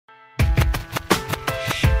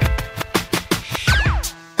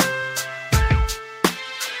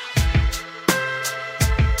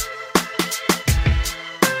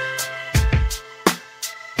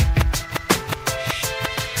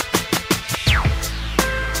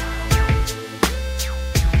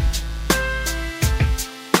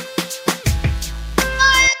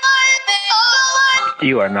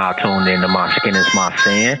You are now tuned in to My Skin is My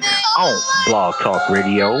Sin on Blog Talk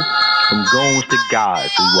Radio. From goons to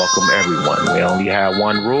gods, we welcome everyone. We only have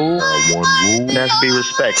one rule, and that's be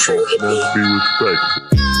respectful.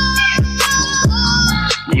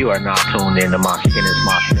 You are now tuned in to My Skin is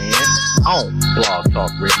My Sin on Blog Talk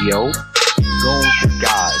Radio. Goons to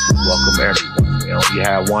gods, we welcome everyone. We only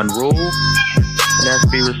have one rule, and that's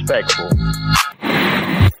be respectful.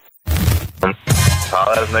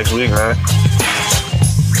 Holla at us next week, man.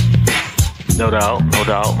 No doubt,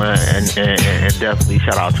 man, and definitely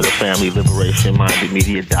shout out to the family Liberation Minded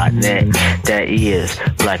Media.net. That is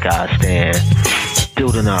Black Eye Stand,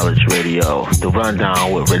 Do the Knowledge Radio, The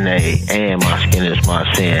Rundown with Renee, and My Skin is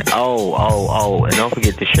My Sin. Oh, and don't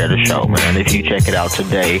forget to share the show, man. If you check it out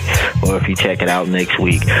today, or if you check it out next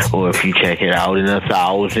week, or if you check it out in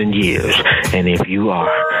 1,000 years, and if you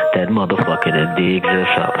are that motherfucker that digs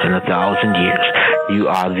us up in 1,000 years, you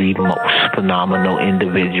are the most phenomenal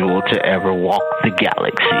individual to ever walk the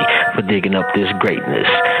galaxy for digging up this greatness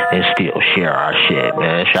and still share our shit,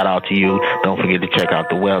 man. Shout out to you. Don't forget to check out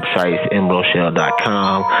the websites,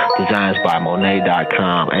 emeraldshell.com,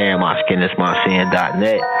 designsbymonet.com, and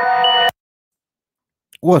myskinismysin.net.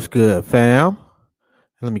 What's good, fam?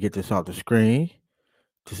 Let me get this off the screen.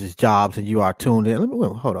 This is Jobs, and you are tuned in.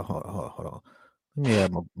 Hold on. Let me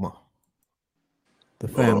add the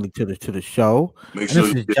family to the show. This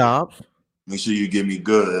is Jobs. Make sure you get me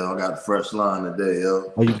good. I got the fresh line today,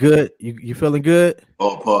 yo. Are you good? You feeling good?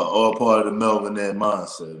 All part of the Melvin that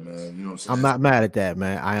mindset, man. You know what I'm saying? I'm not mad at that,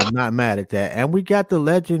 man. I am not mad at that. And we got the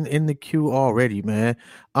legend in the queue already, man.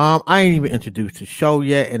 I ain't even introduced the show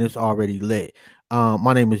yet, and it's already lit.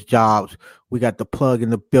 My name is Jobs. We got the plug in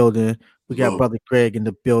the building. We got Brother Greg in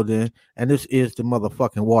the building, and this is the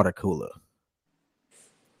motherfucking water cooler.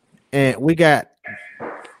 And we got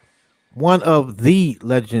one of the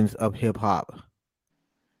legends of hip hop.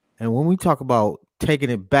 And when we talk about taking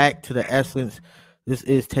it back to the essence, this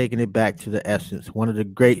is taking it back to the essence. One of the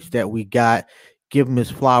greats that we got. Give him his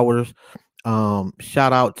flowers.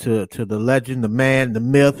 Shout out to the legend, the man, the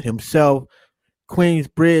myth himself,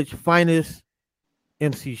 Queensbridge finest,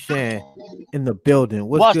 MC Shan in the building.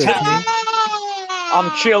 What's good, happening? I'm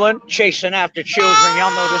chilling, chasing after children.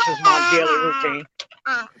 Y'all know this is my daily routine.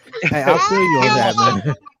 Hey, I'll feel you on that,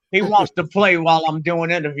 man. He wants to play while I'm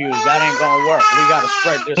doing interviews. That ain't gonna work. We gotta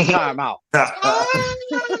spread this time out.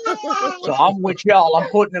 So I'm with y'all. I'm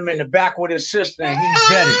putting him in the back with his sister, and he's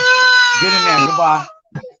ready. Get in there. Goodbye.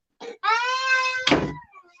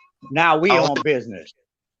 Now we on business.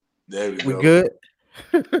 There we go. We good?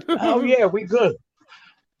 Oh yeah, we good.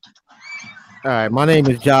 All right. My name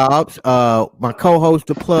is Jobs. My co-host,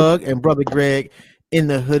 the plug, and Brother Greg in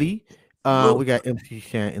the hoodie. We got MC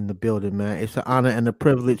Shan in the building, man. It's an honor and a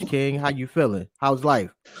privilege, King. How you feeling? How's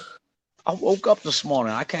life? I woke up this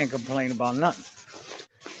morning. I can't complain about nothing.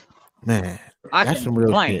 Man, that's some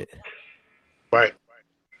real shit. Right.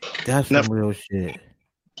 That's some real shit.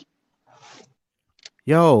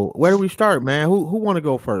 Yo, where do we start, man? Who want to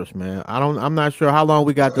go first, man? I'm not sure how long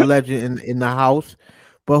we got the legend in the house,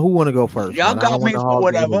 but who want to go first? Y'all got me for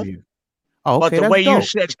whatever. Oh, okay, but the way dope. you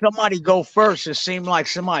said somebody go first, it seemed like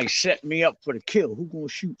somebody set me up for the kill. Who gonna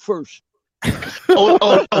shoot first?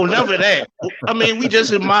 oh, never that. I mean, we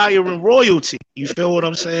just admiring royalty. You feel what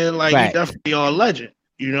I'm saying? Like, you definitely are a legend.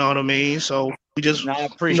 You know what I mean? So we just,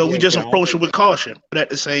 we just approach it with caution. But at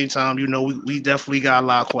the same time, we definitely got a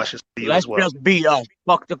lot of questions for you. Let's as well. just be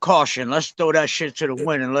fuck the caution. Let's throw that shit to the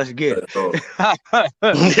wind and let's get it.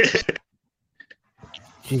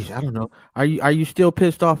 Jeez, I don't know. Are you still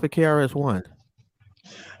pissed off at KRS-One?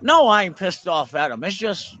 No, I ain't pissed off at him. It's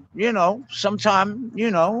just, sometimes,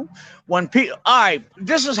 when people, all right,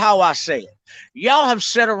 this is how I say it. Y'all have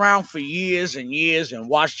sat around for years and years and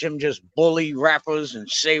watched him just bully rappers and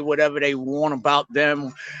say whatever they want about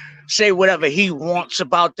them, say whatever he wants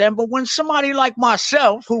about them. But when somebody like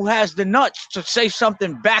myself, who has the nuts to say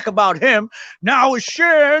something back about him, now it's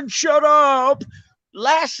Shan, shut up.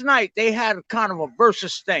 Last night, they had a kind of a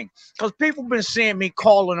versus thing because people been seeing me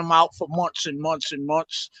calling them out for months and months and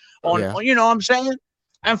months on you know what I'm saying?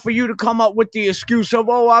 And for you to come up with the excuse of,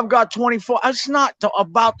 I've got 24. It's not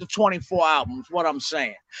about the 24 albums, what I'm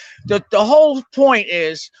saying. The whole point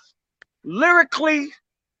is, lyrically,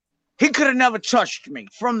 he could have never touched me.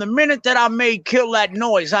 From the minute that I made Kill That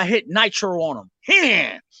Noise, I hit nitro on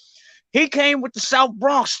him. He came with the South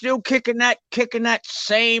Bronx, still kicking that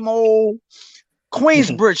same old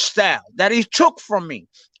Queensbridge style that he took from me.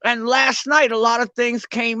 And last night, a lot of things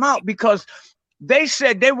came out because they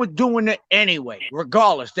said they were doing it anyway,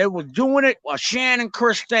 regardless. They were doing it a Shan and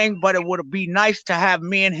Chris thing, but it would be nice to have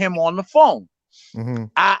me and him on the phone. Mm-hmm.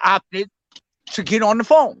 I opted to get on the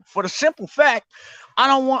phone for the simple fact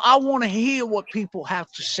I want to hear what people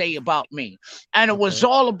have to say about me. And it was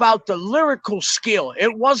all about the lyrical skill.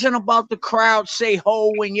 It wasn't about the crowd say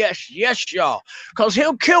ho and yes, y'all. Because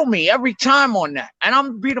he'll kill me every time on that. And I'm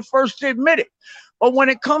going to be the first to admit it. But when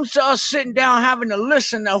it comes to us sitting down having to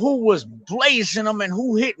listen to who was blazing them and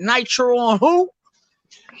who hit nitro on who,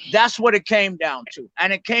 that's what it came down to.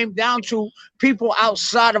 And it came down to people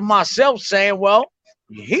outside of myself saying, well,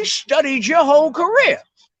 he studied your whole career.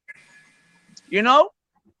 You know,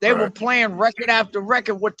 they were playing record after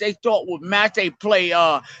record what they thought would match. They play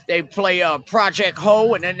Project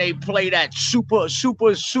Ho, and then they play that super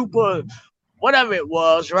whatever it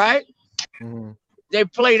was, right? Mm-hmm. They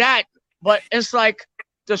play that, but it's like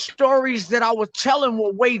the stories that I was telling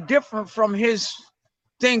were way different from his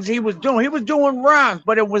things he was doing. He was doing rhymes,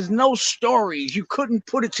 but it was no stories. You couldn't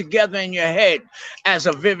put it together in your head as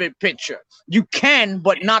a vivid picture. You can,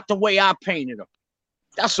 but not the way I painted them.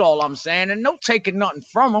 That's all I'm saying. And no taking nothing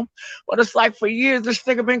from him. But it's like for years, this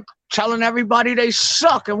nigga been telling everybody they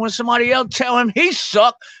suck. And when somebody else tell him he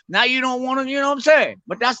suck, now you don't want to, you know what I'm saying?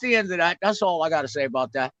 But that's the end of that. That's all I got to say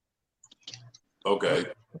about that. Okay.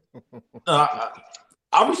 I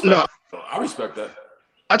respect that.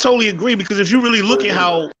 I totally agree, because if you really look at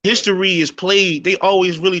how history is played, they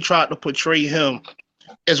always really tried to portray him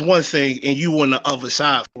as one thing and you on the other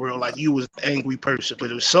side, for real, like you was an angry person.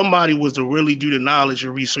 But if somebody was to really do the knowledge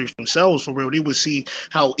and research themselves, for real, they would see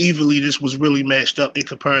how evenly this was really matched up in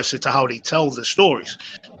comparison to how they tell the stories.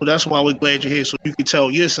 So that's why we're glad you're here, so you can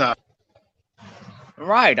tell your side.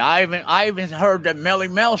 Right. I even heard that Melly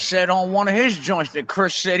Mel said on one of his joints that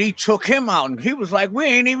Chris said he took him out, and he was like, we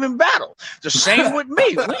ain't even battle. The same with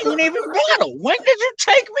me. We ain't even battle. When did you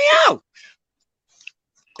take me out?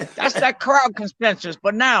 That's that crowd consensus.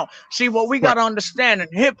 But now, see, what we got to understand in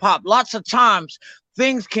hip-hop, lots of times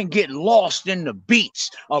things can get lost in the beats.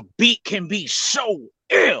 A beat can be so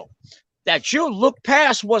ill that you'll look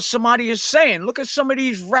past what somebody is saying. Look at some of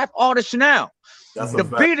these rap artists now. The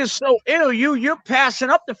beat is so ill, you're passing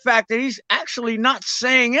up the fact that he's actually not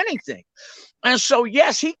saying anything. And so,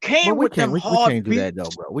 yes, he came with them hard beats. We can't do that, though,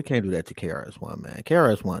 bro. We can't do that to KRS-One, man.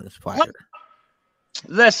 KRS-One is fire.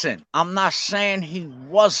 Listen, I'm not saying he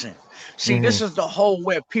wasn't. See, this is the whole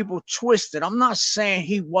where people twist it. I'm not saying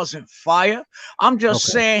he wasn't fire. I'm just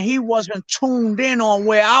saying he wasn't tuned in on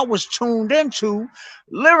where I was tuned into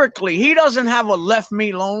lyrically. He doesn't have a Left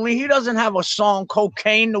Me Lonely. He doesn't have a song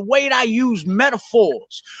Cocaine. The way I used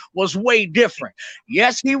metaphors was way different.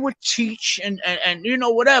 Yes, he would teach and you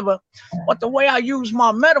know, whatever. But the way I used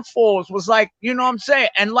my metaphors was like, you know what I'm saying?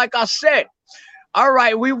 And like I said, all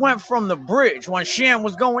right, we went from the bridge when Shan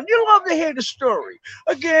was going, you love to hear the story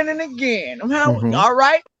again and again. All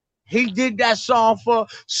right. He did that song for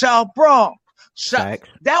South Bronx. So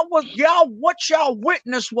that was what y'all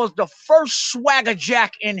witnessed was the first swagger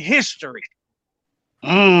jack in history.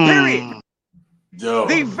 Period.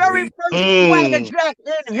 The very first swagger jack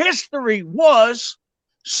in history was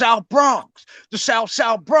South Bronx, the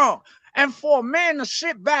South Bronx. And for a man to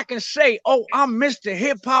sit back and say, oh, I'm Mr.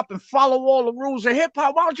 Hip Hop and follow all the rules of hip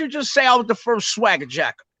hop, why don't you just say I was the first swagger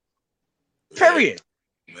jacker? Period.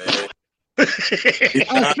 Man. And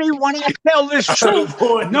see, when I tell this truth,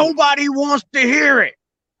 nobody wants to hear it.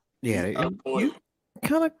 Yeah, you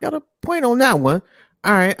kind of got a point on that one.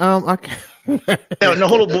 All right, now,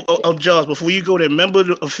 hold on, Jaws. Before you go there, remember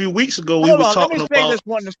a few weeks ago we were talking about. Let me say this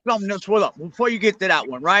one to something that's up before you get to that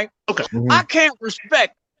one, right? Okay. I can't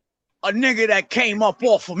respect a nigga that came up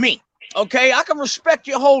off of me. Okay, I can respect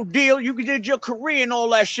your whole deal. You did your career and all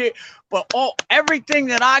that shit, but everything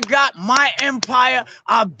that I got, my empire,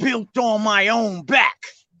 I built on my own back.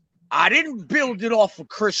 I didn't build it off of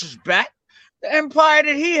Chris's back. The empire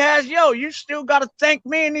that he has, you still got to thank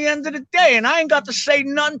me in the end of the day, and I ain't got to say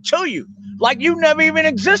nothing to you. Like you never even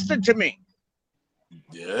existed to me.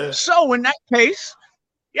 Yeah. So in that case,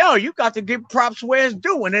 you got to give props where it's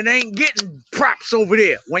due, and it ain't getting props over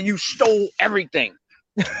there when you stole everything.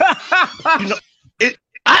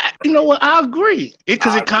 You know what? I agree.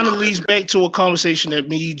 Because it kind of leads back to a conversation that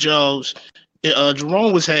me, Jaws, and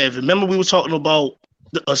Jerome was having. Remember, we were talking about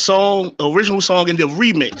a song, original song, and the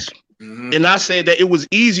remix. Mm-hmm. And I said that it was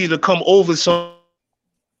easy to come over some.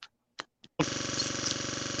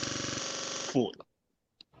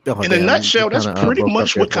 In a nutshell, that's pretty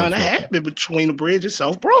much what kind of happened between the bridge and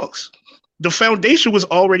South Bronx. The foundation was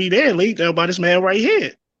already there, laid down by this man right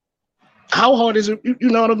here. How hard is it? You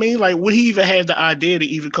know what I mean? Like, would he even have the idea to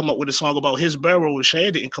even come up with a song about his borough if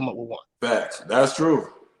Shan didn't come up with one? Facts. That's true.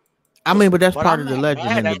 I mean, but that's part of the legend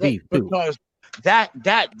and the beef, too. Because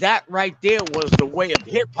that right there was the way of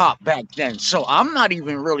hip hop back then. So I'm not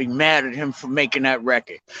even really mad at him for making that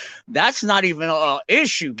record. That's not even an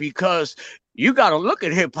issue, because you got to look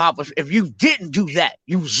at hip hop. If you didn't do that,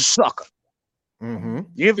 you was a sucker. Mm-hmm.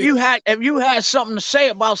 If you had something to say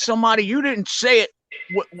about somebody, you didn't say it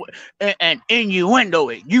and innuendo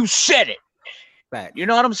it. You said it. Back. You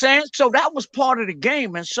know what I'm saying? So that was part of the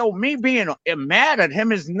game. And so me being mad at him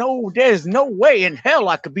there's no way in hell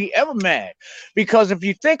I could be ever mad. Because if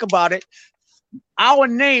you think about it, our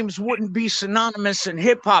names wouldn't be synonymous in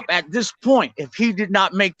hip hop at this point if he did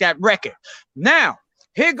not make that record. Now,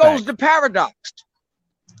 here goes the paradox.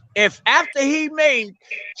 If after he made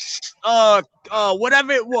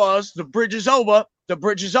whatever it was, the bridge is over,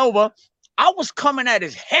 I was coming at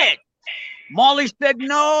his head. Marley said,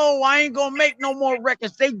 no, I ain't gonna make no more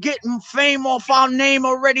records. They getting fame off our name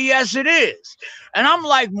already as it is. And I'm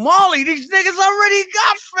like, Marley, these niggas already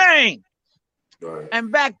got fame. Right.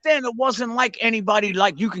 And back then, it wasn't like anybody,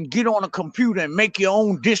 like you can get on a computer and make your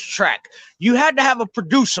own diss track. You had to have a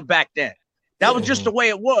producer back then. That was just the way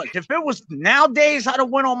it was. If it was nowadays, I'd have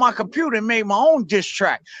went on my computer and made my own diss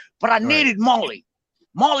track. But I needed Marley.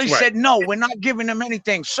 Marley said, no, we're not giving him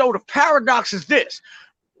anything. So the paradox is this.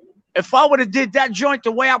 If I would have did that joint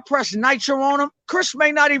the way I pressed Nitro on him, Chris may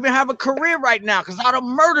not even have a career right now, because I'd have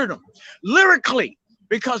murdered him lyrically.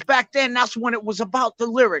 Because back then, that's when it was about the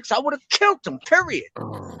lyrics. I would have killed him, period.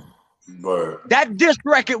 That diss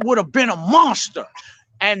record would have been a monster.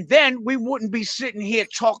 And then we wouldn't be sitting here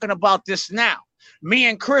talking about this now. Me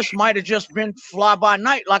and Chris might have just been fly by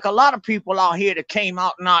night, like a lot of people out here that came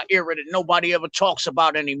out in our era that nobody ever talks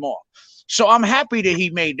about anymore. So I'm happy that he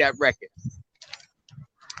made that record.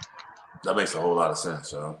 That makes a whole lot of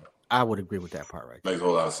sense, yo. I would agree with that part right there. Makes a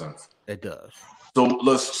whole lot of sense. It does.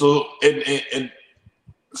 So and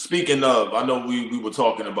speaking of, I know we were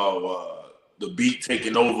talking about the beat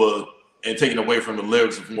taking over and taking away from the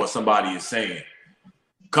lyrics from what somebody is saying.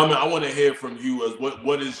 I want to hear from you as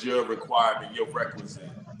what is your requirement, your requisite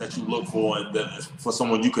that you look for for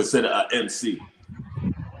someone you consider an MC?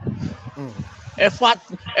 If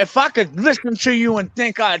I could listen to you and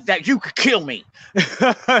think that you could kill me,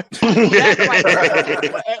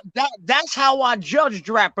 that's how I judged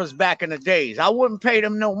rappers back in the days. I wouldn't pay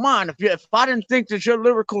them no mind if I didn't think that your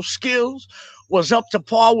lyrical skills was up to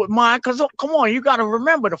par with mine. Because come on, you got to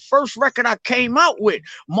remember the first record I came out with,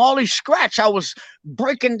 Marley Scratch, I was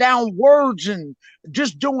breaking down words and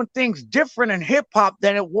just doing things different in hip hop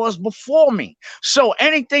than it was before me. So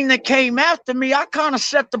anything that came after me, I kind of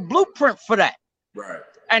set the blueprint for that. Right.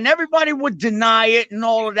 And everybody would deny it and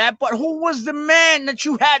all of that. But who was the man that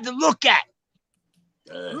you had to look at?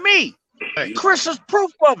 Me. Chris is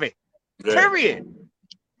proof of it. Yeah. Period.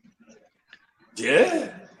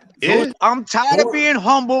 Yeah. So I'm tired of being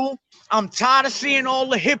humble. I'm tired of seeing all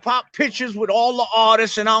the hip hop pictures with all the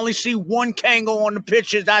artists, and I only see one Kango on the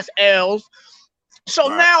pictures. That's L's. So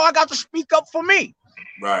now I got to speak up for me.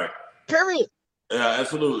 Right. Period. Yeah,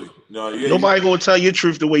 absolutely. Nobody gonna tell your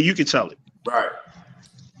truth the way you can tell it. Right.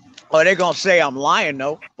 Oh, they're gonna say I'm lying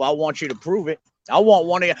though. But I want you to prove it. I want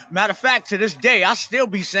one of you. Matter of fact, to this day, I still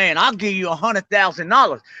be saying I'll give you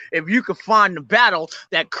 $100,000 if you could find the battle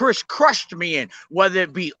that Chris crushed me in, whether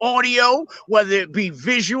it be audio, whether it be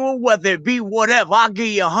visual, whether it be whatever. I'll give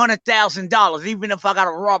you $100,000, even if I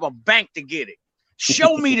gotta rob a bank to get it.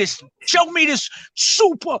 Show me this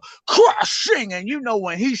super crushing. And you know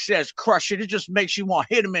when he says crush it just makes you want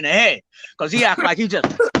to hit him in the head, because he act like he just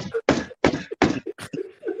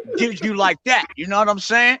gives you like that. You know what I'm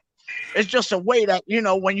saying? It's just a way that,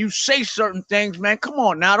 when you say certain things, man, come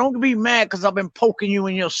on now. Don't be mad because I've been poking you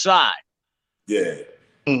in your side. Yeah.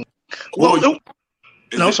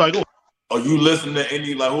 Sorry, go. Are you listening to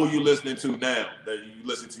any, like, who are you listening to now? That you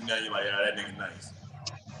listen to now, you're like, that nigga nice.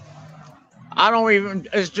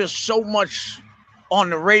 It's just so much on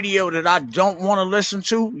the radio that I don't want to listen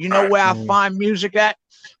to. You know where I find music at?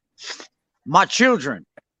 My children.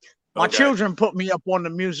 My children put me up on the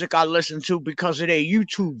music I listen to because of their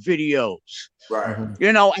YouTube videos. Right.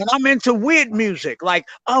 And I'm into weird music like,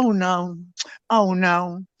 oh no, oh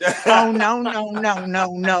no, oh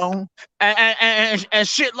no. And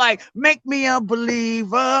shit like, make me a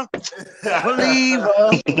believer.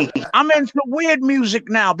 I'm into weird music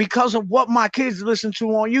now because of what my kids listen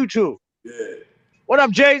to on YouTube. Yeah. What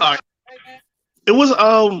up, Jay? It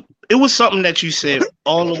was something that you said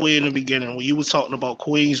all the way in the beginning when you was talking about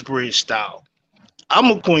Queensbridge style. I'm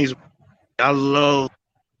a Queensbridge. I love.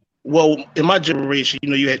 Well, in my generation,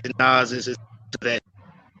 you had the Nas's and that.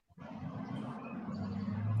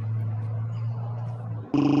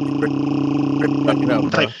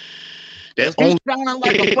 that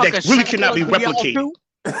really cannot be replicated.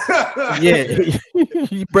 Yeah,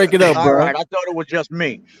 you break it up, bro. All right, I thought it was just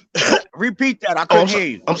me. Repeat that. I couldn't hear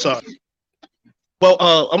you. I'm sorry. Well,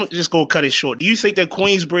 I'm just gonna cut it short. Do you think that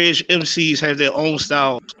Queensbridge MCs have their own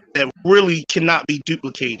style that really cannot be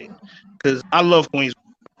duplicated? Because I love Queensbridge.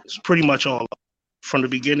 It's pretty much all from the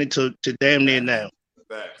beginning to damn near now.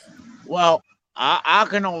 Well, I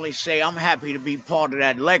can only say I'm happy to be part of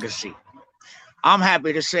that legacy. I'm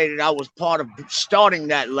happy to say that I was part of starting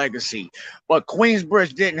that legacy. But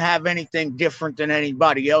Queensbridge didn't have anything different than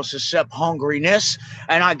anybody else except hungriness.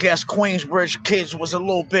 And I guess Queensbridge kids was a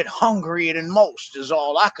little bit hungrier than most, is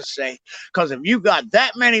all I could say. Because if you got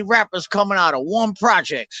that many rappers coming out of one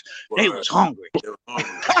project, they was hungry.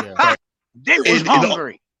 They was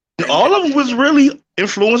hungry. All of them was really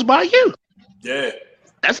influenced by you. Yeah.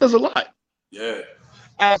 That says a lot. Yeah.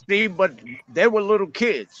 But they were little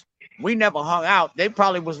kids. We never hung out. They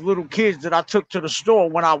probably was little kids that I took to the store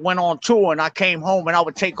when I went on tour and I came home and I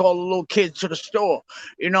would take all the little kids to the store.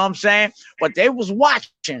 You know what I'm saying? But they was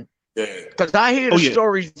watching. Yeah. Because I hear the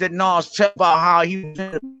stories that Nas tell about how he was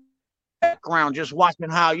in the background just watching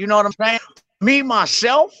how, you know what I'm saying? Me,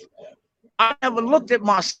 myself, I never looked at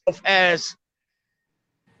myself as,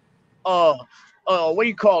 what do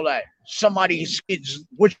you call that? Somebody's kids,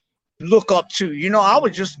 which look up to, you know, I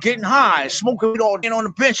was just getting high, smoking it all in on the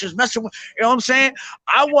benches, messing with, you know what I'm saying?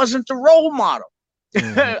 I wasn't the role model.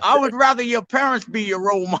 Mm-hmm. I would rather your parents be your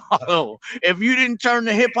role model. If you didn't turn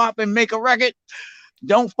to hip hop and make a record,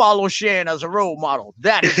 don't follow Shan as a role model.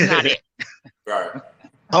 That is not it. Right.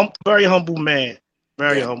 I'm very humble man.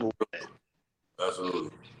 Very humble man. Absolutely.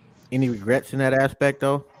 Any regrets in that aspect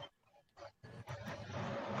though?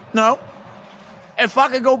 No. If I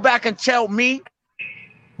could go back and tell me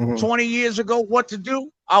 20 years ago what to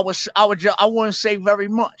do, I wouldn't say very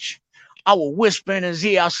much. I would whisper in his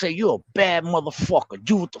ear. I say, "You're a bad motherfucker.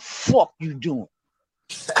 Do what the fuck you doing."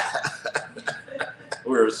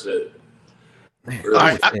 Real shit.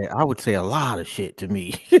 I would say a lot of shit to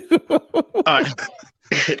me. I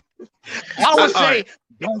would say,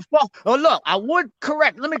 "Don't fuck." Oh, look, I would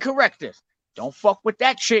correct. Let me correct this. Don't fuck with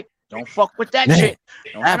that chick. Don't fuck with that chick.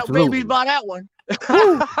 Don't have no babies by that one.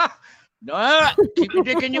 No, keep your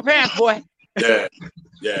dick in your pants, boy. Yeah,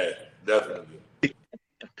 definitely.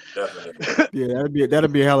 Yeah,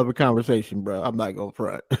 that'd be a hell of a conversation, bro. I'm not gonna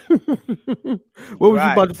front. What was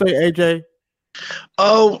you about to say, AJ?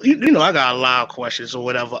 Oh, you know, I got a lot of questions or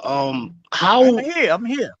whatever. I'm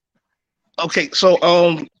here. Okay, so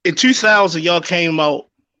in 2000, y'all came out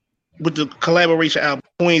with the collaboration album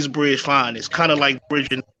Queensbridge Finest, kind of like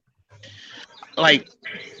bridging, like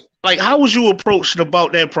how was you approached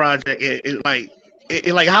about that project?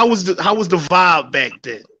 How was the vibe back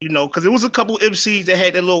then? You know, because there was a couple MCs that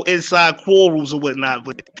had their little inside quarrels or whatnot.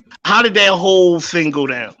 But how did that whole thing go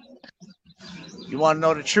down? You want to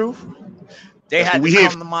know the truth? They had to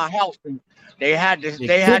come to my house. And they had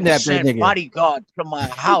to send bodyguards to my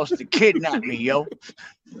house to kidnap me, yo.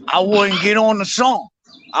 I wouldn't get on the song.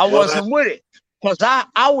 I wasn't with it. Because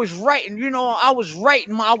I was writing, you know, I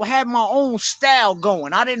had my own style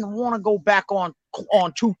going. I didn't want to go back on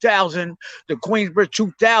 2000, the Queensbridge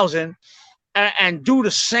 2000, and do the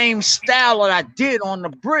same style that I did on the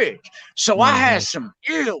bridge. So I had some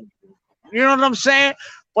ill, you know what I'm saying?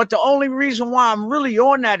 But the only reason why I'm really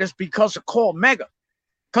on that is because of Call Mega.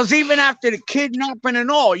 Because even after the kidnapping and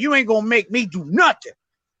all, you ain't going to make me do nothing.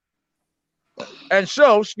 And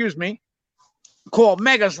so, excuse me, Call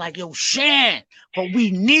Mega's like, "Yo, Shan, but we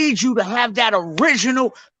need you to have that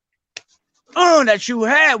original that you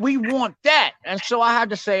had. We want that." And so I had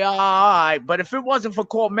to say, all right. But if it wasn't for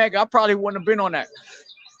Call Mega, I probably wouldn't have been on that.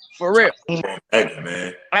 For real. Mega,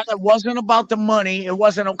 man. And it wasn't about the money. It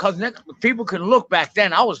wasn't because people can look back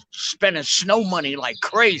then. I was spending snow money like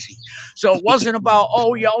crazy. So it wasn't about,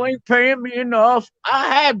 "Oh, y'all ain't paying me enough." I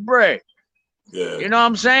had bread. Yeah. You know what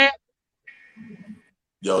I'm saying?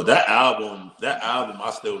 Yo, that album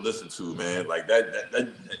I still listen to, man. Like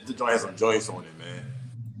that joint has some joints on it, man.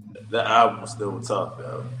 That album was still tough,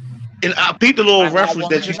 yo. And I peeped the little reference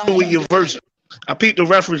that you threw in your verse. I peeped the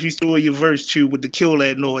reference you threw in your verse too with the Kill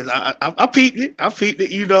That Noise. I peeped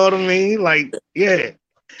it. You know what I mean? Like, yeah,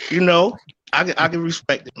 you know, I can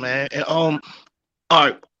respect it, man. And all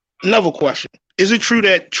right, another question: is it true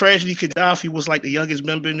that Tragedy Gaddafi was like the youngest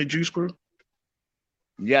member in the Juice Crew?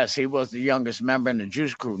 Yes, he was the youngest member in the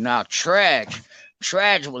Juice Crew. Now, Trag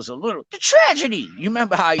was a little the tragedy. You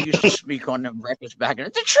remember how I used to speak on them records back in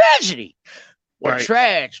the tragedy? Well,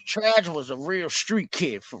 right. Trag was a real street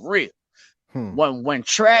kid for real. When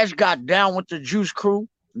Trag got down with the Juice Crew,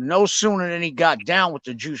 no sooner than he got down with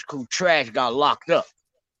the Juice Crew, Trag got locked up.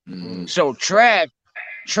 So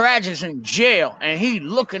Trash is in jail, and he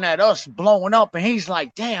looking at us blowing up, and he's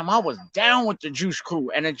like, damn, I was down with the Juice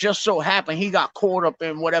Crew, and it just so happened he got caught up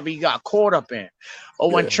in whatever he got caught up in.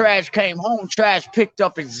 But when Trash came home, Trash picked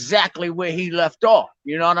up exactly where he left off.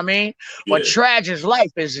 You know what I mean? But Trash's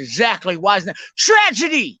life is exactly why it's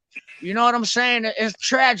tragedy. You know what I'm saying? It's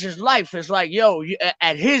Trash's life. It's like, yo,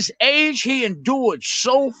 at his age, he endured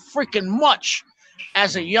so freaking much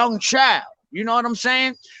as a young child. You know what I'm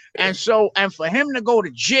saying? And so, and for him to go to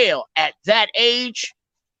jail at that age,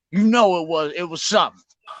 you know, it was something.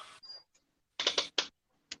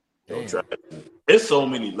 There's so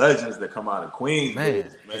many legends that come out of Queens,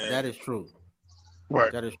 man. That is true.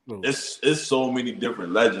 Right. That is true. It's so many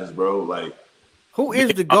different legends, bro. Like, who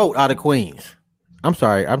is the GOAT out of Queens? I'm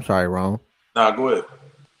sorry, wrong. Nah, go ahead.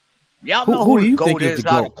 Y'all know who the GOAT is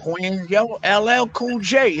out of Queens, yo. LL Cool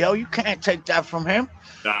J, yo. You can't take that from him.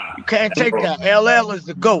 Nah, you can't take that. LL is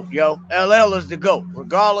the GOAT, yo. LL is the GOAT.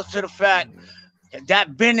 Regardless of the fact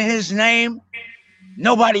that been his name,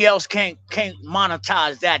 nobody else can't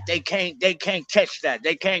monetize that. They can't catch that.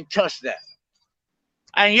 They can't touch that.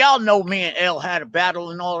 And y'all know me and L had a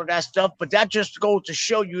battle and all of that stuff, but that just goes to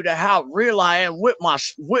show you how real I am with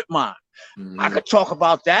mine. I could talk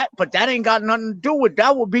about that, but that ain't got nothing to do with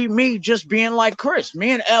that. Would be me just being like Chris.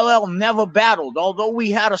 Me and LL never battled, although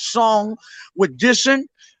we had a song with dissing.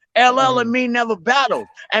 LL and me never battled,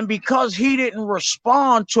 and because he didn't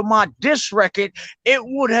respond to my diss record, it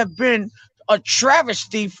would have been a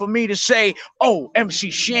travesty for me to say, "Oh,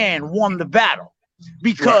 MC Shan won the battle,"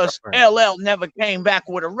 because LL never came back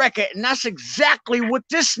with a record, and that's exactly what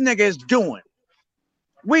this nigga is doing.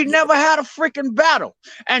 We never had a freaking battle.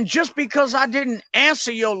 And just because I didn't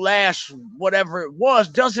answer your last whatever it was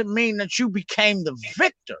doesn't mean that you became the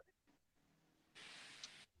victor.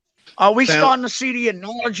 Are we starting to see the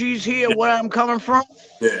analogies here where I'm coming from?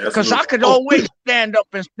 Yeah, because I could always stand up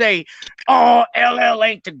and say, "Oh, LL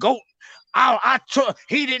ain't the GOAT.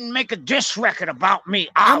 He didn't make a diss record about me.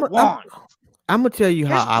 I won." I'm gonna tell you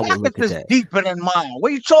how I would look at that. Deeper than mine.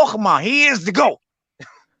 What are you talking about? He is the GOAT.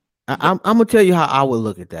 I'm gonna tell you how I would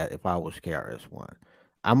look at that if I was KRS-One.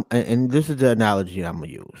 And this is the analogy I'm gonna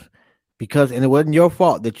use, because it wasn't your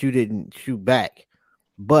fault that you didn't shoot back.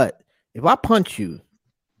 But if I punch you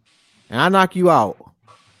and I knock you out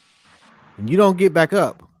and you don't get back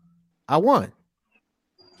up, I won.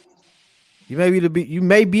 You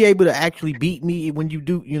may be able to actually beat me when you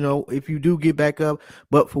do, if you do get back up,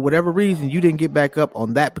 but for whatever reason you didn't get back up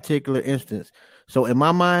on that particular instance. So in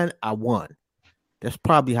my mind, I won. That's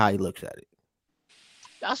probably how he looks at it.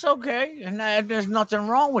 That's okay, and there's nothing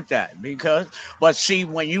wrong with that, but see,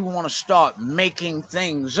 when you want to start making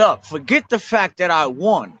things up, forget the fact that I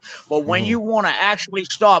won, but when you want to actually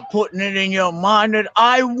start putting it in your mind that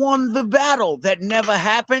I won the battle that never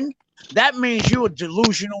happened, that means you're a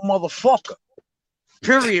delusional motherfucker.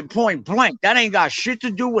 Period, point blank. That ain't got shit to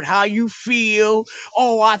do with how you feel.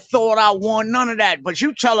 Oh, I thought I won. None of that. But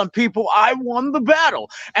you telling people I won the battle.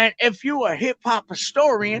 And if you a hip-hop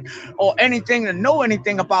historian or anything to know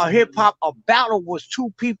anything about hip-hop, a battle was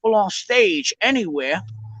two people on stage anywhere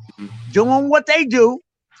doing what they do.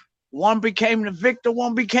 One became the victor,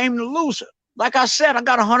 one became the loser. Like I said, I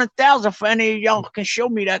got 100,000 for any of y'all can show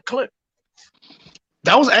me that clip.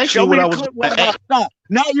 That was actually what I was.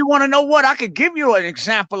 Now you want to know what? I could give you an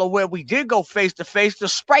example of where we did go face to face, the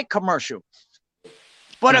Sprite commercial.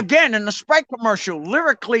 But again, in the Sprite commercial,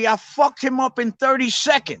 lyrically, I fucked him up in 30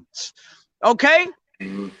 seconds. Okay?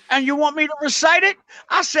 And you want me to recite it?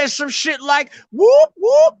 I said some shit like, whoop,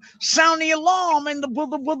 whoop, sound the alarm, and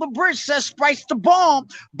the bridge says Sprite's the bomb,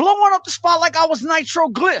 blowing up the spot like I was Nitro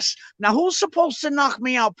Gliss. Now, who's supposed to knock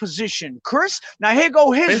me out position? Chris? Now, here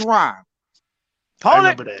go his rhyme.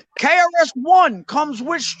 Hold it. KRS-One comes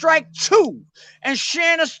with strike 2, and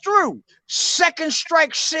Shan is through. Second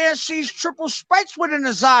strike, Shan sees triple spikes within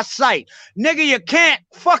his eyesight. Nigga, you can't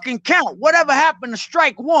fucking count. Whatever happened to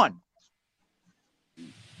strike 1?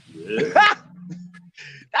 Yeah.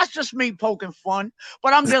 That's just me poking fun.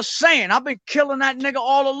 But I'm just saying, I've been killing that nigga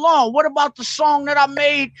all along. What about the song that I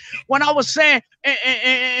made when I was saying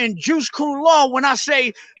in Juice Crew Law, when I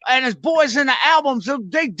say, and his boys in the albums,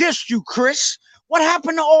 they dissed you, Chris? What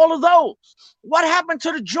happened to all of those? What happened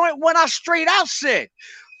to the joint when I straight out said,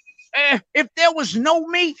 if there was no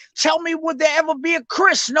me, tell me would there ever be a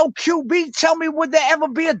Chris? No QB, tell me would there ever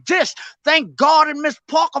be a diss? Thank God and Miss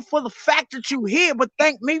Parker for the fact that you here, but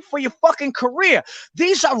thank me for your fucking career.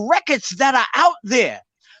 These are records that are out there.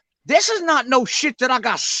 This is not no shit that I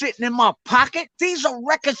got sitting in my pocket. These are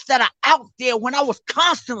records that are out there when I was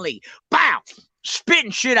constantly,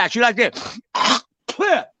 spitting shit at you like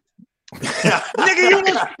that. Nigga, you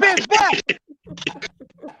done spit back.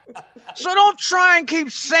 So don't try and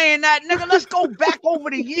keep saying that, nigga. Let's go back over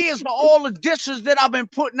the years for all the dishes that I've been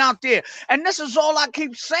putting out there. And this is all I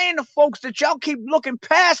keep saying to folks, that y'all keep looking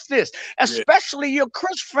past this, especially your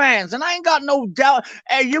Chris fans. And I ain't got no doubt.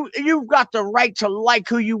 Hey, you got the right to like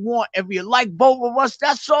who you want. If you like both of us,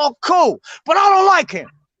 that's all cool. But I don't like him,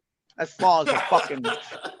 as far as the fucking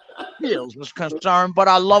Bills was concerned. But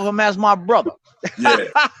I love him as my brother. Yeah.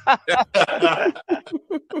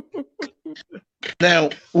 Now,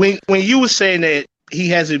 when you were saying that he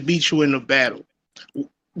hasn't beat you in the battle,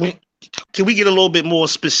 can we get a little bit more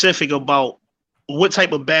specific about what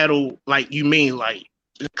type of battle, like, you mean? Like,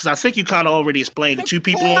 because I think you kind of already explained it. 2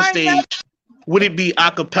 people on stage. Would it be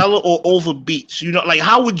a cappella or over beats? You know, like,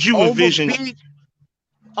 how would you envision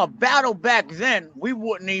a battle back then? We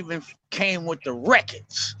wouldn't even came with the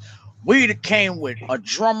records. We'd have came with a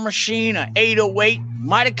drum machine, an 808.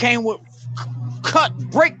 Might have came with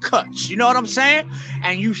break cuts, you know what I'm saying?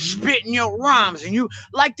 And you spitting your rhymes, and you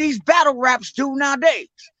like these battle raps do nowadays.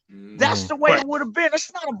 That's the way it would have been.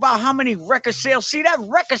 It's not about how many record sales. See, that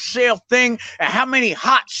record sale thing and how many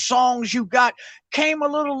hot songs you got came a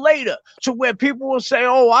little later, to where people will say,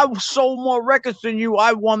 oh, I sold more records than you,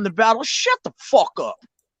 I won the battle. Shut the fuck up.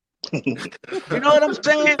 You know what I'm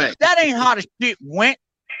saying? That ain't how the shit went.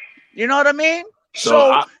 You know what I mean?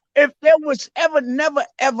 So if there was never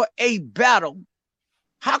ever a battle,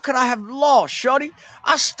 how could I have lost, shorty?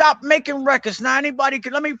 I stopped making records. Now anybody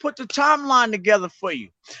can, let me put the timeline together for you.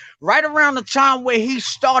 Right around the time where he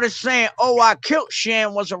started saying, oh, I killed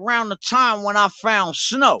Shan, was around the time when I found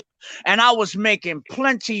Snow. And I was making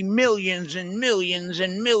plenty millions and millions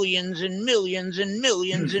and millions and millions and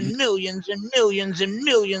millions and millions and millions and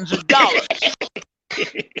millions of dollars.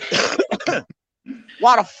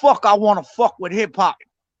 Why the fuck I want to fuck with hip hop?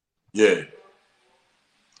 Yeah.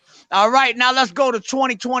 All right, now let's go to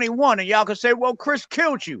 2021, and y'all can say, well, Chris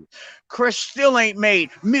killed you. Chris still ain't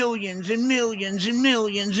made millions and millions and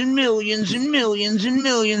millions and millions and millions and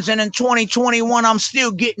millions, and in 2021, I'm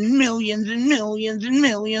still getting millions and millions and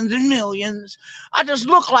millions and millions. I just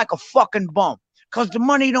look like a fucking bum, because the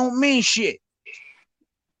money don't mean shit.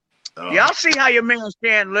 Y'all see how your man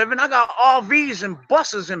Shan living? I got RVs and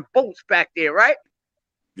buses and boats back there, right?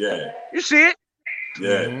 Yeah. You see it?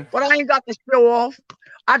 Yeah. But I ain't got to show off.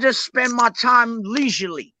 I just spend my time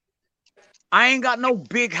leisurely. I ain't got no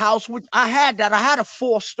big house. I had that. I had a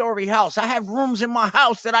 4-story house. I had rooms in my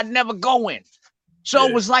house that I'd never go in. So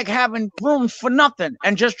it was like having rooms for nothing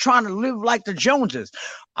and just trying to live like the Joneses.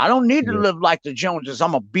 I don't need to live like the Joneses.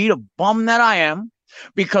 I'm a beat a bum that I am,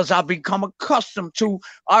 because I've become accustomed to,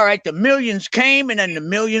 all right, the millions came and then the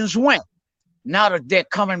millions went. Now that they're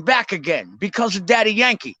coming back again because of Daddy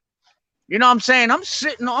Yankee. You know what I'm saying? I'm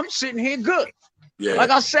sitting here good. Yeah.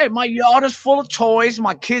 Like I say, my yard is full of toys.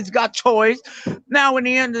 My kids got toys. Now, in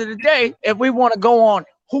the end of the day, if we want to go on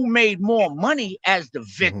who made more money as the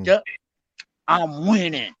victor, I'm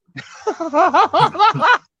winning.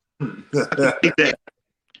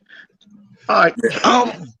 All right. You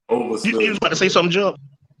was about to say something, Joe?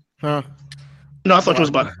 Huh? No, I thought you was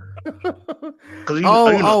about. Wait.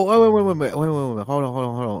 Hold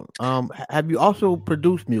on. Have you also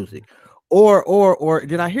produced music, or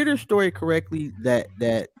did I hear this story correctly that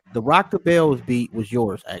the Rock the Bells beat was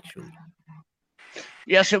yours actually?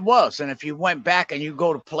 Yes, it was. And if you went back and you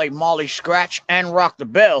go to play Molly Scratch and Rock the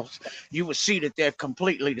Bells, you would see that they're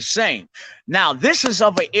completely the same. Now, this is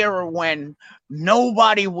of an era when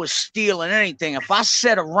nobody was stealing anything. If I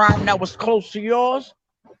said a rhyme that was close to yours,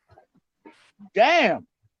 damn,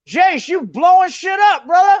 Jace, you blowing shit up,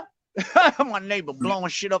 brother. My neighbor blowing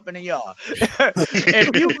shit up in the yard.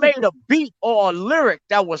 If you made a beat or a lyric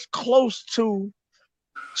that was close to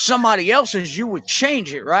somebody else's, you would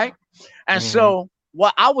change it, right? And so,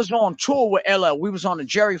 well, I was on tour with LL. We was on the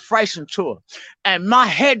Jerry Freisen tour. And my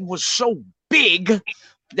head was so big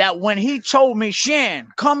that when he told me, Shan,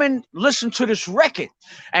 come and listen to this record.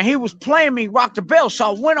 And he was playing me Rock the Bell. So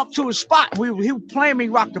I went up to his spot. He was playing me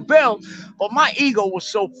Rock the Bell. But my ego was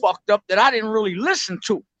so fucked up that I didn't really listen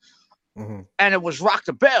to it. And it was Rock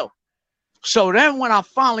the Bell. So then when I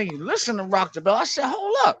finally listened to Rock the Bell, I said,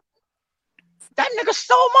 hold up. That nigga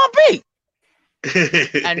stole my beat.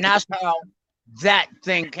 And that's how that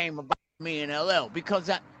thing came about, me and LL, because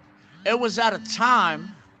it was at a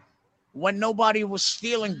time when nobody was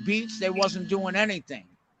stealing beats. They wasn't doing anything.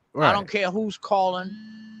 Right. I don't care who's calling.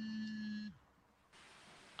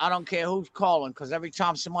 Because every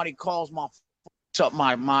time somebody calls my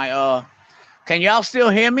can y'all still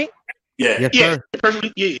hear me? Yeah,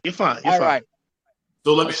 perfectly. Yeah, you're fine. You're fine. Right.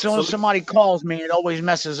 So as soon as somebody calls me, it always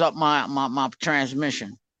messes up my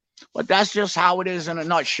transmission. But that's just how it is in a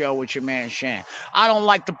nutshell with your man Shan. I don't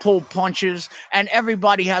like to pull punches, and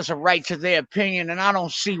everybody has a right to their opinion, and I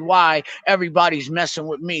don't see why everybody's messing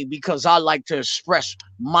with me because I like to express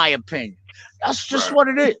my opinion. That's just what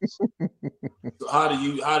it is. So how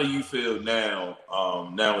do you feel now,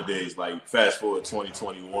 nowadays, like fast forward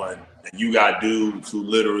 2021, and you got dudes who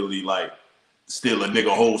literally like steal a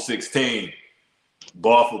nigga whole 16,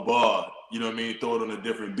 bar for bar, you know what I mean, throw it on a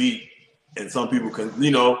different beat. And some people can,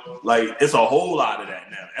 like it's a whole lot of that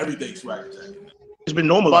now. Everything's swagger jacking. It's been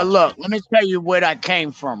normal. But look, let me tell you where that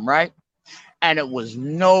came from, right? And it was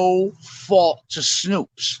no fault to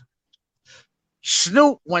Snoop's.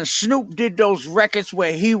 When Snoop did those records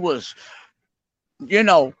where he was,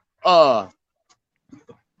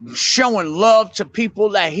 showing love to people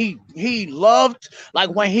that he loved,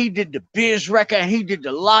 like when he did the Biz record and he did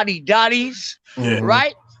the Lottie Dotties,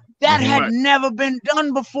 right? That had never been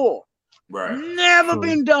done before. Right. Never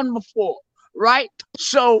been done before, right?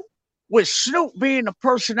 So with Snoop being the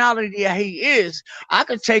personality that he is, I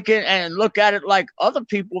could take it and look at it like other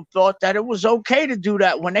people thought that it was okay to do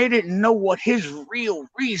that when they didn't know what his real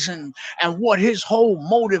reason and what his whole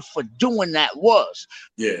motive for doing that was.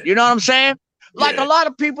 Yeah. You know what I'm saying? Like a lot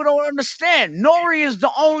of people don't understand. Nori is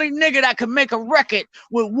the only nigga that can make a record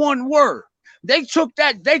with one word. They took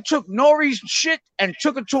Nori's shit and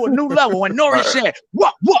took it to a new level. When Nori said,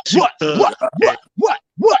 what?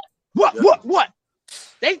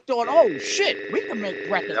 They thought, oh shit, we can make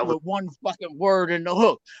records with one fucking word in the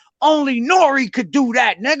hook. Only Nori could do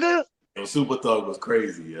that, nigga. Yo, Super Thug was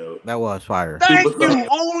crazy, yo. That was fire. Thank you.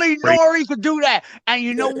 Only Nori could do that. And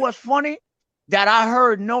you know what's funny? That I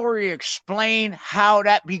heard Nori explain how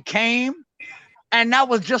that became. And that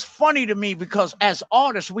was just funny to me because as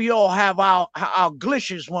artists, we all have our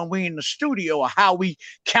glitches when we in the studio or how we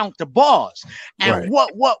count the bars. And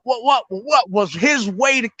what was his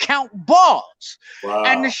way to count bars? Wow.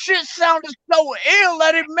 And the shit sounded so ill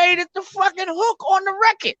that it made it the fucking hook on the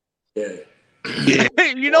record. Yeah.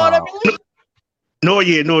 You know what I mean?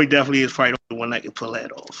 Nori definitely is probably the one that can pull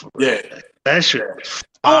that off. Yeah. That shit.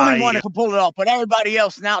 Only one that can pull it off, but everybody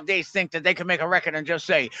else nowadays think that they can make a record and just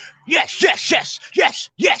say yes. It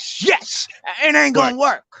ain't gonna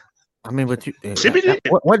work. I mean, but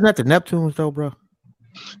wasn't that the Neptunes though, bro?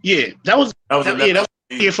 Yeah, that was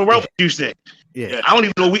Pharrell produced that. Yeah, I don't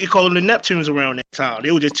even know what we could call them the Neptunes around that time.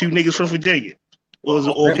 They were just two niggas from Virginia. Well, it was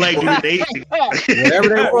an all black dude in the 80s. Whatever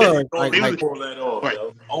they were, pull that off.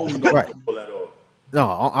 Only pull that off.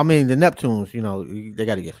 No, I mean the Neptunes, they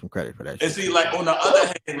got to get some credit for that. And see, like on the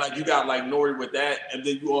other hand, like you got like Nori with that, and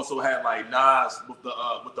then you also had like Nas with the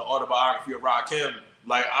autobiography of Rakim.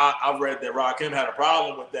 Like I read that Rakim had a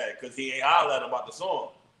problem with that because he ain't hollered about the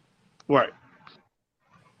song. Right.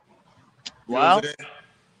 Well,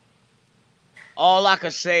 all I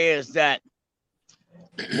can say is that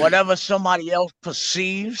whatever somebody else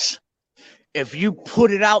perceives, if you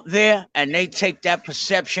put it out there and they take that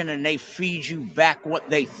perception and they feed you back what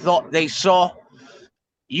they thought they saw,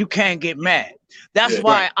 you can't get mad. That's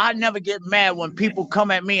why I never get mad when people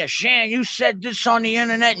come at me and Shan, you said this on the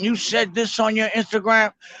internet and you said this on your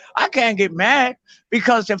Instagram. I can't get mad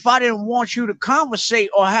because if I didn't want you to conversate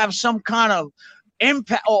or have some kind of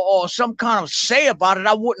impact or some kind of say about it,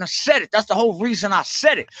 I wouldn't have said it. That's the whole reason I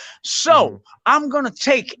said it. So I'm gonna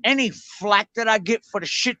take any flack that I get for the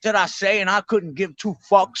shit that I say, and I couldn't give two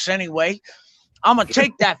fucks anyway. I'm gonna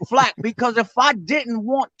take that flack because if I didn't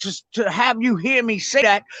want to have you hear me say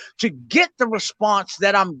that to get the response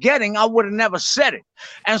that I'm getting, I would have never said it.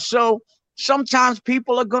 And so sometimes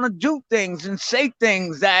people are gonna do things and say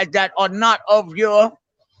things that are not of your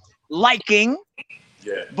liking.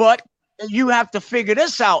 Yeah. But you have to figure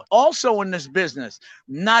this out also in this business.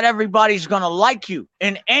 Not everybody's going to like you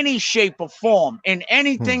in any shape or form, in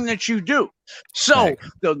anything that you do. So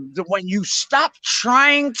when you stop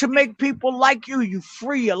trying to make people like you, you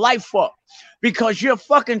free your life up because you're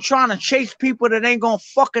fucking trying to chase people that ain't going to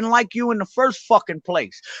fucking like you in the first fucking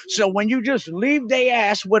place. So when you just leave their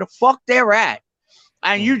ass where the fuck they're at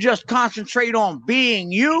and you just concentrate on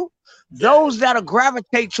being you, those that'll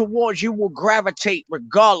gravitate towards you will gravitate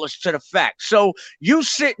regardless to the fact. So you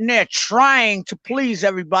sitting there trying to please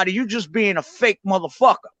everybody, you just being a fake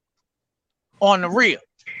motherfucker on the real.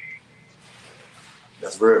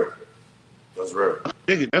 That's real. That's real.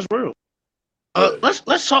 That's real.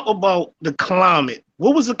 Let's talk about the climate.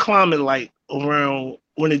 What was the climate like around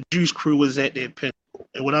when the Juice Crew was at their pinnacle?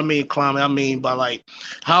 And when I mean climate, I mean by like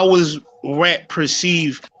how was rap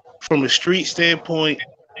perceived from a street standpoint,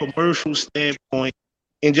 commercial standpoint,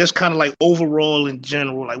 and just kind of like overall in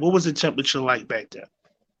general? Like what was the temperature like back then?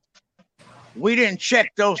 We didn't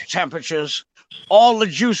check those temperatures. All the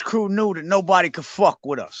Juice Crew knew that nobody could fuck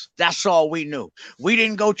with us. That's all we knew. We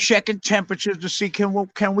didn't go checking temperatures to see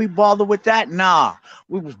can we bother with that? Nah,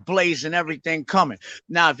 we was blazing everything coming.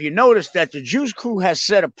 Now, if you notice that the Juice Crew has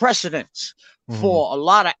set a precedence for a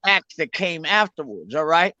lot of acts that came afterwards, all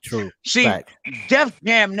right? True. See, Fact. Def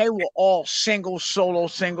Jam, they were all single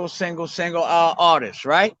artists,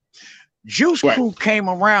 right? Juice Crew came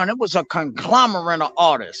around. It was a conglomerate of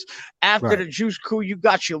artists. After the Juice Crew, you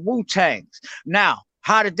got your Wu-Tangs. Now,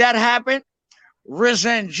 how did that happen? RZA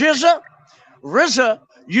and GZA. RZA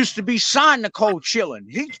used to be signed to Cold Chillin'.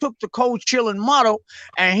 He took the Cold Chillin' motto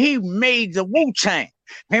and he made the Wu-Tang.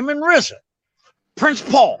 Him and RZA. Prince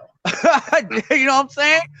Paul. You know what I'm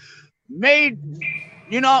saying? Made,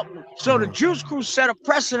 you know, so the Juice Crew set a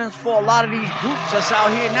precedence for a lot of these groups that's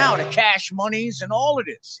out here now, the Cash Monies and all of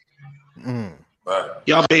this.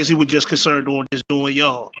 Y'all basically were just concerned on just doing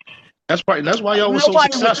y'all. That's why y'all were so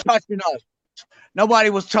successful.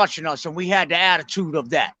 Nobody was touching us, and we had the attitude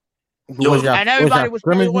of that. And everybody was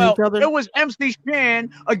saying, well, it was MC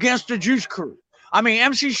Shan against the Juice Crew. I mean,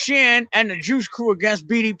 MC Shan and the Juice Crew against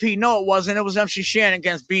BDP. No, it wasn't. It was MC Shan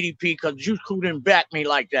against BDP because Juice Crew didn't back me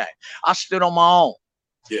like that. I stood on my own.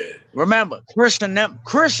 Yeah. Remember, Chris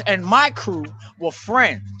and my crew were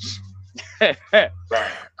friends.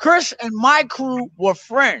 Chris and my crew were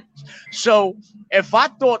friends. So if I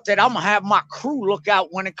thought that I'm gonna have my crew look out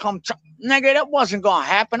when it comes to nigga, that wasn't gonna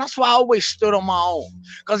happen. That's why I always stood on my own.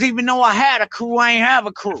 Because even though I had a crew, I ain't have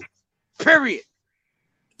a crew. Period.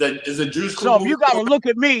 That is a Juice Crew. So if you gotta look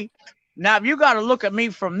at me, now if you gotta look at me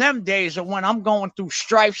from them days of when I'm going through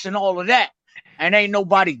stripes and all of that, and ain't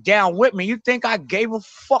nobody down with me, you think I gave a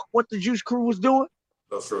fuck what the Juice Crew was doing?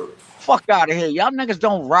 That's true. Fuck out of here. Y'all niggas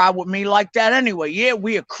don't ride with me like that anyway. Yeah,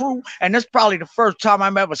 we a crew, and that's probably the first time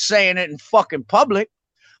I'm ever saying it in fucking public.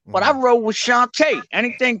 But I rode with Shantae.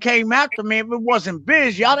 Anything came after me, if it wasn't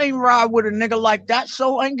biz, y'all ain't ride with a nigga like that,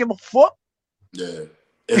 so I ain't give a fuck. Yeah.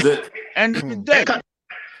 Is it? And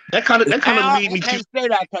that kind of made me can't say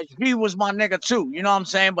that because G was my nigga too. You know what I'm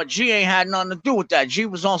saying? But G ain't had nothing to do with that. G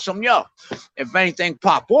was on some if anything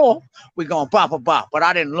pop off, we gonna pop a bop. But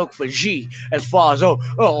I didn't look for G as far as or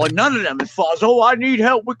none of them as far as I need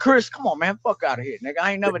help with Chris. Come on, man, fuck out of here, nigga.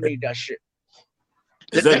 I ain't never need that shit.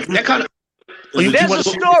 That kind of. There's a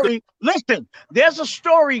story. Listen, there's a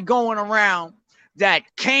story going around that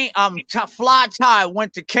Kane, Fly Ty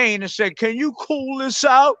went to Kane and said, "Can you cool this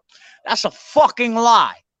out?" That's a fucking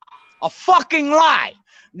lie. A fucking lie.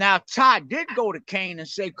 Now, Ty did go to Kane and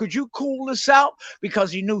say, could you cool this out?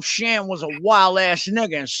 Because he knew Shan was a wild ass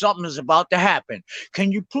nigga and something is about to happen.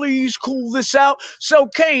 Can you please cool this out? So,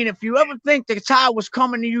 Kane, if you ever think that Ty was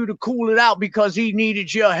coming to you to cool it out because he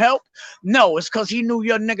needed your help, no, it's because he knew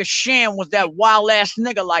your nigga Shan was that wild ass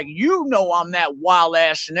nigga. Like, you know, I'm that wild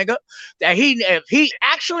ass nigga. That if he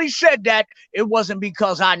actually said that, it wasn't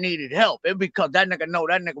because I needed help. It because that nigga know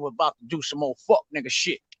that nigga was about to do some old fuck nigga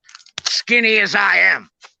shit. Skinny as I am.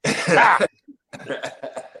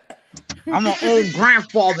 I'm an old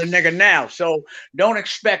grandfather nigga now, so don't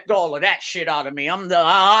expect all of that shit out of me.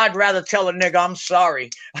 I'd rather tell a nigga I'm sorry.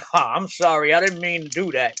 I'm sorry. I didn't mean to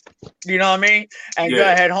do that. You know what I mean? And go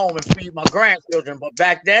ahead home and feed my grandchildren. But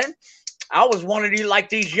back then, I was one of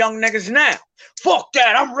these young niggas now. Fuck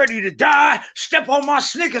that. I'm ready to die. Step on my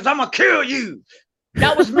sneakers. I'm gonna kill you.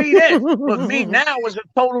 That was me then. But me now is a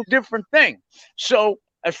total different thing. So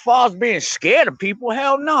as far as being scared of people,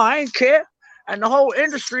 hell no, I ain't care. And the whole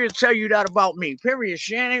industry will tell you that about me. Period.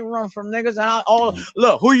 Shan ain't run from niggas. And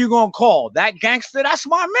look, who you gonna call? That gangster? That's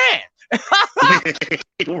my man.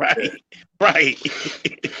 Right.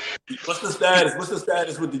 What's the status? What's the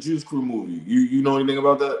status with the Juice Crew movie? You know anything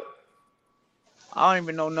about that? I don't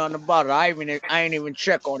even know nothing about it. I ain't even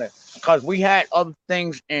check on it because we had other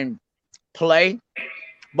things in play.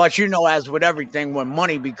 But you know, as with everything, when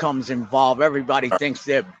money becomes involved, everybody thinks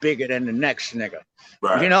they're bigger than the next nigga.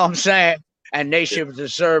 Right. You know what I'm saying? And they should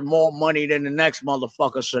deserve more money than the next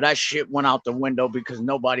motherfucker. So that shit went out the window because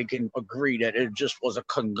nobody can agree that it just was a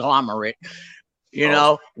conglomerate. You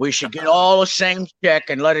know, we should get all the same check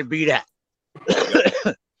and let it be that.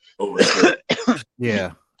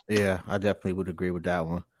 Yeah, I definitely would agree with that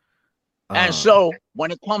one. And so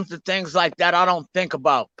when it comes to things like that, I don't think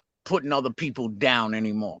about putting other people down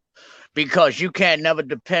anymore, because you can't never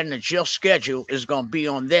depend that your schedule is going to be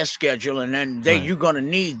on their schedule, and then you're going to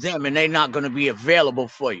need them and they're not going to be available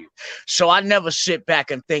for you. So I never sit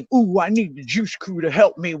back and think, ooh, I need the Juice Crew to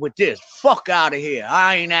help me with this. Fuck out of here.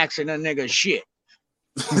 I ain't asking a nigga shit.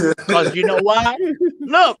 Because you know why?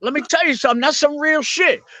 Look, let me tell you something. That's some real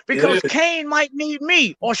shit. Because Kane might need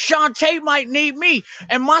me or Shantae might need me,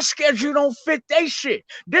 and my schedule don't fit they shit.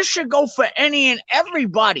 This should go for any and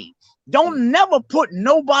everybody. Don't never put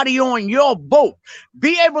nobody on your boat.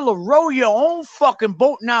 Be able to row your own fucking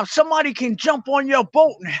boat. Now, if somebody can jump on your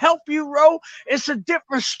boat and help you row, it's a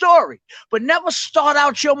different story. But never start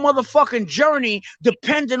out your motherfucking journey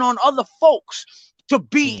depending on other folks to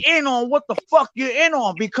be in on what the fuck you're in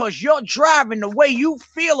on, because you're driving the way you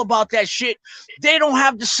feel about that shit. They don't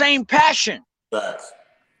have the same passion. Facts.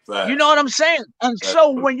 You know what I'm saying? And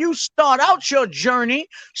so when you start out your journey,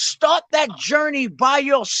 start that journey by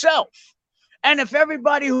yourself. And if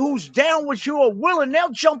everybody who's down with you are willing, they'll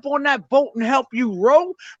jump on that boat and help you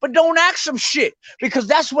row. But don't ask them shit, because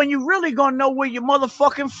that's when you really gonna know where your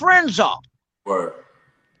motherfucking friends are. Word.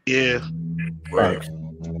 Yeah. Word.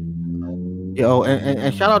 Yo,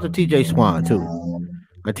 and shout out to TJ Swan too.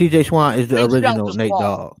 TJ Swan is the original Nate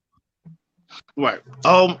Dogg. Right.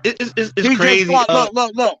 It's crazy. Swan,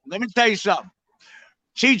 look. Let me tell you something.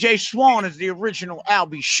 TJ Swan is the original Al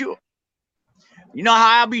B. Sure. You know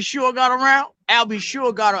how Al B. Sure got around? Al B.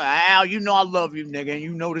 Sure got around. Al, you know I love you, nigga, and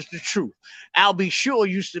you know this the truth. Al B. Sure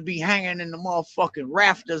used to be hanging in the motherfucking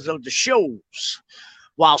rafters of the shows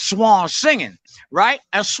while Swan singing, right?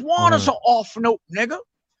 And Swan is an off-note nigga.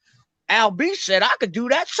 Al B said, I could do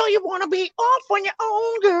that. So you want to be off on your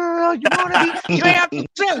own, girl. You want to be, you ain't have to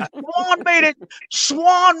sing.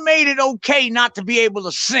 Swan made it okay not to be able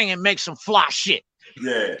to sing and make some fly shit.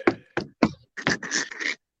 Yeah.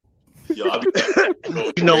 Yo,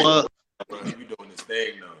 you know, you doing this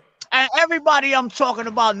thing now. And everybody I'm talking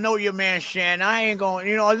about know your man, Shan. I ain't going,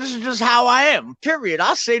 this is just how I am, period.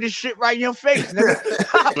 I say this shit right in your face,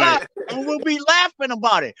 nigga. And we'll be laughing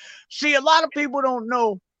about it. See, a lot of people don't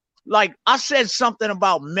know. Like I said something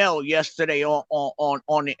about Mel yesterday on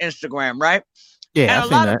the Instagram, right? Yeah, and a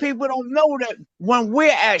lot of people don't know that when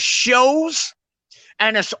we're at shows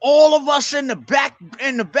and it's all of us in the back,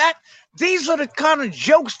 these are the kind of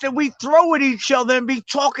jokes that we throw at each other and be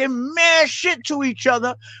talking mad shit to each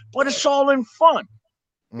other, but it's all in fun.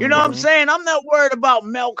 You know what I'm saying? I'm not worried about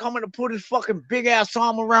Mel coming to put his fucking big ass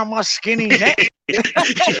arm around my skinny neck. What's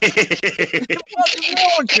wrong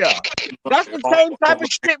with y'all? That's the same type of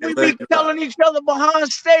shit we be telling each other behind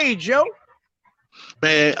stage, yo.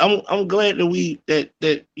 Man, I'm glad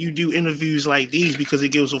that you do interviews like these, because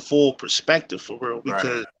it gives a full perspective for real.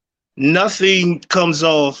 Because nothing comes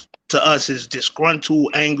off to us as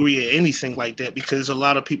disgruntled, angry, or anything like that, because a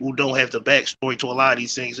lot of people don't have the backstory to a lot of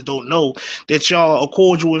these things and don't know that y'all are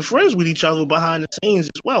cordial and friends with each other behind the scenes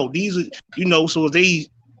as well. These are, so if they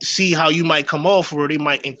see how you might come off, or they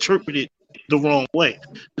might interpret it the wrong way.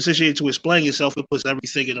 Essentially, to explain yourself, it puts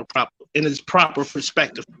everything in its proper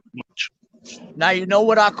perspective. Now you know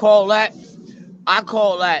what I call that? I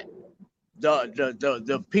call that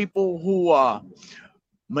the people who are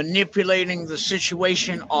manipulating the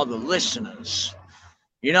situation are the listeners.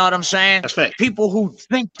 You know what I'm saying? That's fact. People who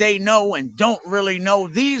think they know and don't really know.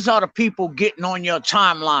 These are the people getting on your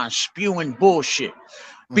timeline spewing bullshit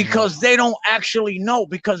because they don't actually know.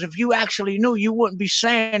 Because if you actually knew, you wouldn't be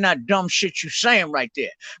saying that dumb shit you're saying right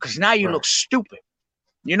there. Because now you look stupid.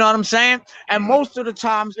 You know what I'm saying? And most of the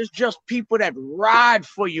times it's just people that ride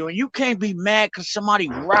for you, and you can't be mad because somebody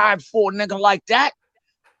ride for a nigga like that.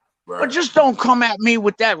 But just don't come at me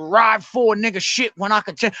with that ride for a nigga shit when I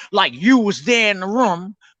could tell, like you was there in the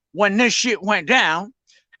room when this shit went down,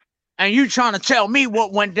 and you trying to tell me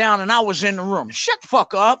what went down and I was in the room. Shut the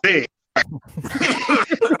fuck up. Hey.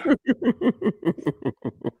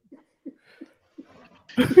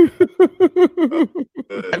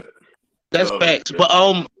 That's facts. But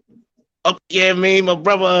yeah, my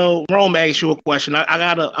brother Rome asked you a question.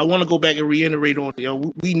 I want to go back and reiterate on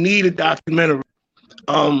it. We need a documentary.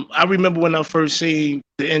 I remember when I first seen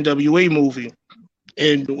the NWA movie,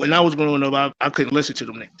 and when I was growing up, I couldn't listen to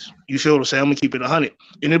them niggas. You feel what I'm saying? I'm gonna keep it 100,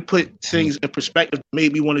 and it put things in perspective.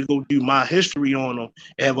 Made me want to go do my history on them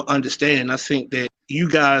and have an understanding. I think that you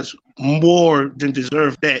guys more than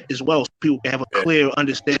deserve that as well, so people can have a clear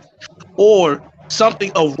understanding or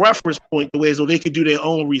something of reference point the way so they could do their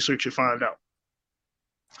own research and find out.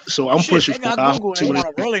 So I'm pushing for Google. They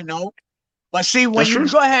want to really know. But see, when you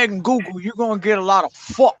go ahead and Google, you're going to get a lot of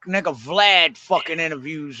fuck nigga Vlad fucking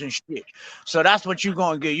interviews and shit. So that's what you're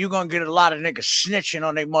going to get. You're going to get a lot of niggas snitching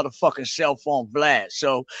on their motherfucking cell phone Vlad.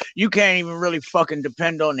 So you can't even really fucking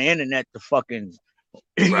depend on the internet to fucking,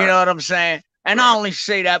 you know what I'm saying? And I only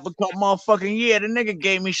say that because motherfucking, yeah, the nigga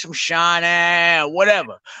gave me some shine and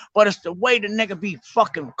whatever. But it's the way the nigga be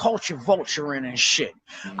fucking culture vulturing and shit.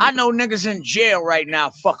 I know niggas in jail right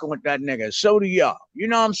now fucking with that nigga. So do y'all. You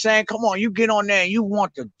know what I'm saying? Come on, you get on there and you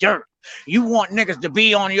want the dirt. You want niggas to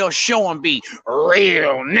be on your show and be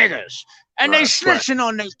real niggas. And they snitching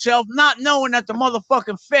on themselves, not knowing that the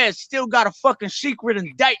motherfucking feds still got a fucking secret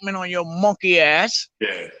indictment on your monkey ass.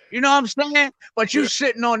 Yeah. You know what I'm saying? But you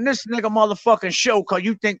sitting on this nigga motherfucking show because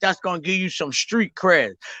you think that's going to give you some street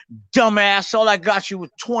cred. Dumbass, all I got you was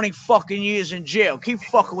 20 fucking years in jail. Keep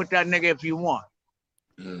fucking with that nigga if you want.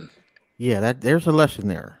 Yeah, there's a lesson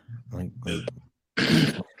there. Like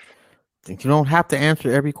you don't have to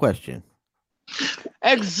answer every question.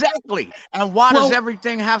 Exactly. And why does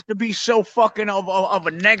everything have to be so fucking of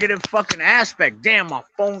a negative fucking aspect? Damn, my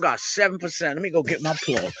phone got 7%. Let me go get my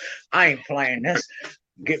plug. I ain't playing this.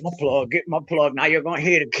 Get my plug. Now you're gonna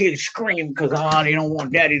hear the kids scream because they don't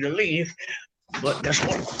want daddy to leave. But that's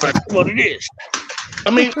what it is. I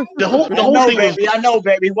mean, the whole thing baby. I know,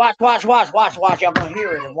 baby. Watch. Y'all gonna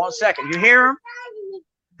hear it in 1 second. You hear him?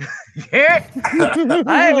 Hey,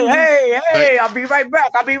 I'll be right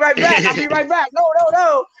back.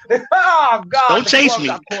 No. Oh, God. Don't chase me.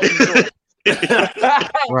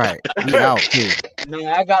 Right. You out, too. No,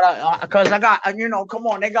 I gotta, come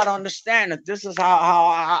on, they gotta understand that this is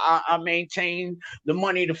how I maintain the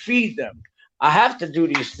money to feed them. I have to do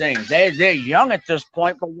these things. They're young at this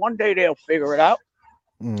point, but one day they'll figure it out.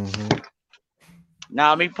 Mm-hmm.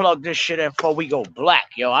 Now let me plug this shit in before we go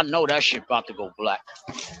black, yo. I know that shit about to go black.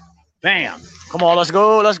 Bam! Come on, let's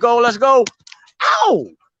go. Ow!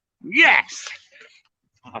 Yes.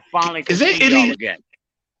 I finally can see y'all again.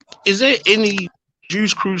 Is there any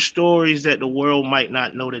Juice Crew stories that the world might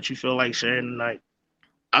not know that you feel like sharing tonight?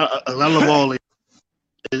 I love all it.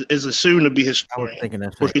 Is a soon to be his story.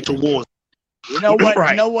 Pushing towards. You know what?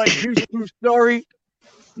 Right. You know what Juice Crew story?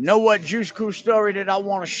 You know what Juice Crew story that I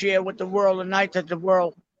want to share with the world tonight that the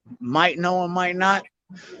world might know and might not?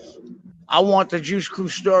 I want the Juice Crew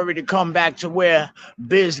story to come back to where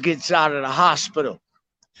Biz gets out of the hospital.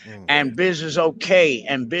 And Biz is okay,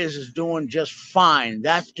 and Biz is doing just fine.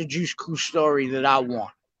 That's the Juice Crew story that I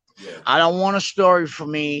want. Yeah. I don't want a story for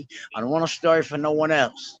me. I don't want a story for no one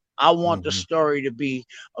else. I want the story to be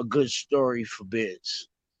a good story for Biz.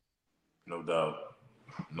 No doubt.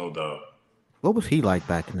 What was he like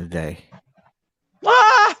back in the day?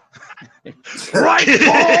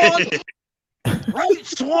 Right,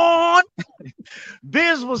 Swan.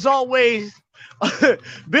 Biz was always, when the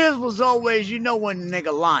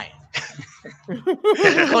nigga lying.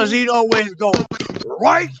 Because he'd always go,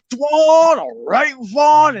 right, Swan, or right,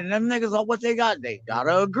 Vaughn. And them niggas are what they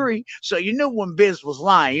gotta agree. So you knew when Biz was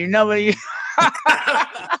lying. You never,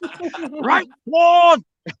 right, Swan.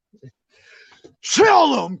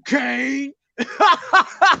 Tell them, Kane.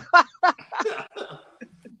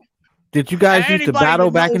 Did you guys used to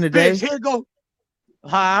battle back in the day? Here go.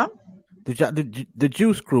 Huh? Did the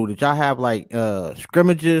Juice Crew? Did y'all have like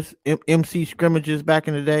scrimmages, MC scrimmages back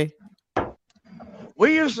in the day?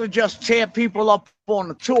 We used to just tear people up on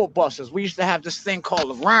the tour buses. We used to have this thing called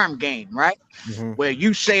a rhyme game, right? Mm-hmm. Where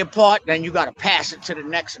you say a part, then you got to pass it to the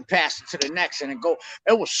next and pass it to the next, and it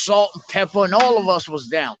was Salt and Pepper, and all of us was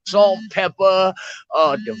down. Salt and Pepper,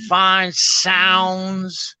 Divine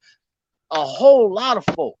Sounds, a whole lot of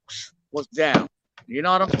folks was down. You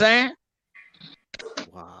know what I'm saying?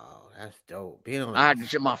 Wow, that's dope.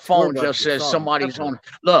 My phone just says somebody's on.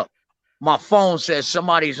 Look, my phone says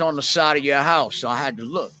somebody's on the side of your house, so I had to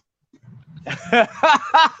look. Look,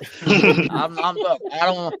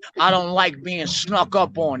 I don't like being snuck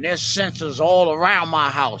up on. There's sensors all around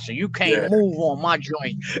my house, and you can't move on my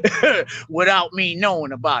joint without me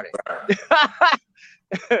knowing about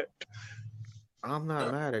it. I'm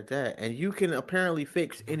not mad at that, and you can apparently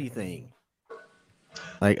fix anything.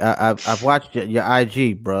 Like I've watched your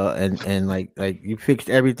IG, bro, and like you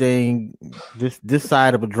fixed everything. This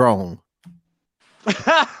side of a drone.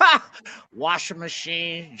 Washing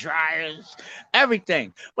machines, dryers,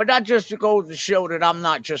 everything. But that just goes to show that I'm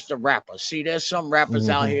not just a rapper. See, there's some rappers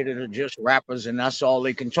out here that are just rappers, and that's all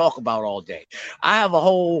they can talk about all day. I have a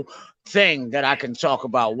whole thing that I can talk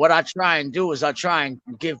about. What I try and do is I try and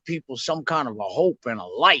give people some kind of a hope and a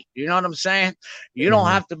light. You know what I'm saying? You don't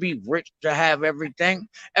have to be rich to have everything.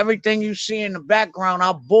 Everything you see in the background,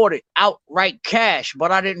 I bought it outright cash,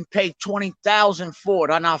 but I didn't pay $20,000 for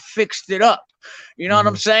it, and I fixed it up. You know what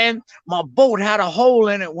I'm saying? My boat had a hole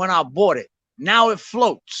in it when I bought it. Now it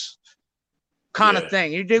floats. Kind of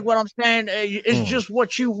thing. You dig what I'm saying? It's just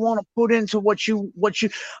what you want to put into what you.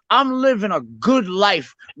 I'm living a good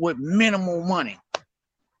life with minimal money.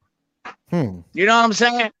 You know what I'm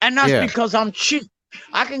saying? And that's because I'm cheap.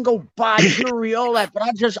 I can go buy jewelry, all that, but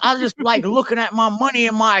I just like looking at my money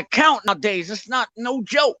in my account nowadays. It's not no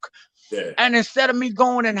joke. Yeah. And instead of me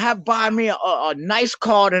going and buy me a nice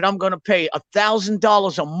car that I'm gonna pay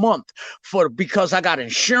 $1,000 a month for because I got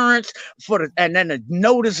insurance and then the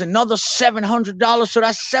note is another $700, so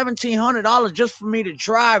that's $1,700 just for me to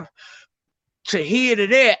drive to here to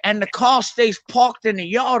there, and the car stays parked in the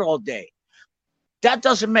yard all day. That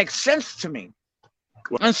doesn't make sense to me.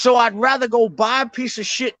 And so I'd rather go buy a piece of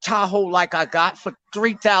shit Tahoe like I got for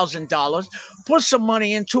 $3,000, put some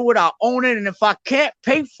money into it, I'll own it, and if I can't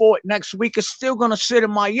pay for it next week, it's still going to sit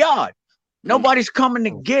in my yard. Nobody's coming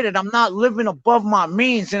to get it. I'm not living above my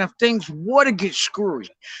means, and if things were to get screwy,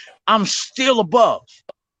 I'm still above.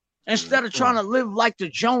 Instead of trying to live like the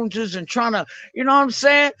Joneses and trying to, you know what I'm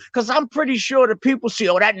saying? Because I'm pretty sure that people see,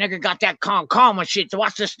 oh, that nigga got that karma shit, so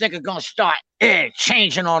watch this nigga going to start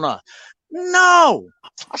changing on us. No,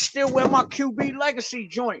 I still wear my QB Legacy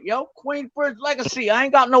joint, yo. Queensbridge Legacy. I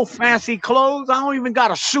ain't got no fancy clothes. I don't even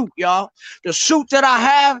got a suit, y'all. The suit that I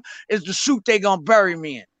have is the suit they gonna bury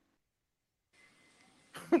me in.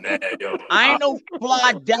 Nah, yo. I ain't no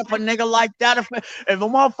fly dapper nigga like that. If a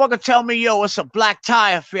motherfucker tell me, yo, it's a black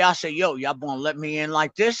tie affair, I say, yo, y'all gonna let me in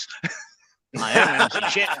like this? I am some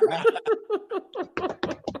shit, man.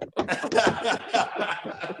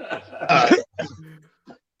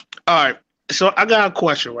 All right, so I got a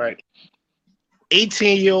question, right?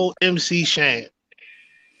 18-year-old MC Shan.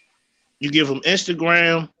 You give him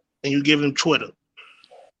Instagram and you give him Twitter.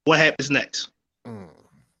 What happens next?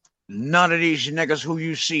 None of these niggas who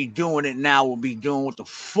you see doing it now will be doing what the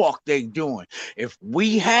fuck they doing. If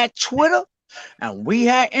we had Twitter and we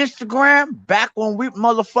had Instagram back when we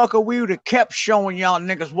would have kept showing y'all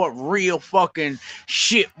niggas what real fucking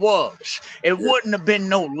shit was. It wouldn't have been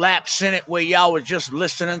no lapse in it where y'all was just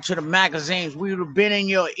listening to the magazines. We would have been in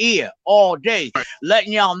your ear all day,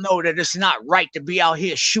 letting y'all know that it's not right to be out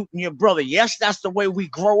here shooting your brother. Yes, that's the way we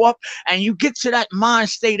grow up, and you get to that mind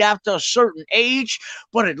state after a certain age,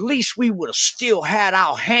 but at least we would have still had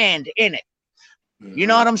our hand in it. You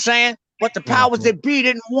know what I'm saying? But the powers that be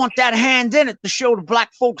didn't want that hand in it to show the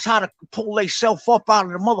black folks how to pull themselves up out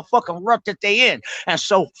of the motherfucking rut that they in. And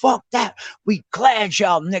so, fuck that. We glad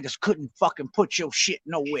y'all niggas couldn't fucking put your shit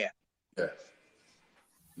nowhere. Yeah.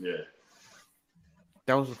 Yeah.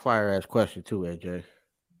 That was a fire-ass question too, AJ.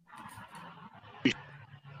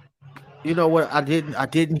 You know what? I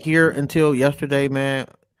didn't hear until yesterday, man.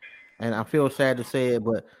 And I feel sad to say it,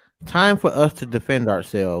 but Time for Us to Defend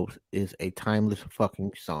Ourselves is a timeless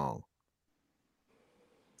fucking song.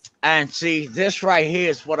 And see, this right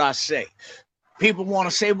here is what I say. People want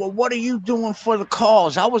to say, well, what are you doing for the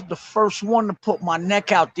cause? I was the first one to put my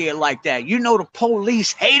neck out there like that. You know, the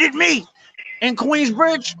police hated me in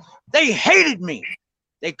Queensbridge. They hated me.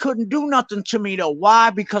 They couldn't do nothing to me, though.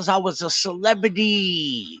 Why? Because I was a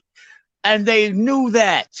celebrity. And they knew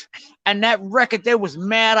that. And that record, they was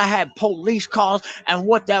mad I had police cars. And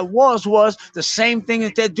what that was the same thing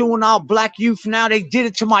that they're doing all black youth now. They did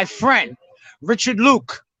it to my friend, Richard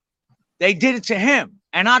Luke. They did it to him.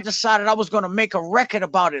 And I decided I was going to make a record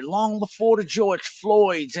about it long before the George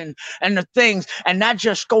Floyds and the things. And that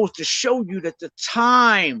just goes to show you that the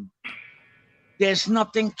time, there's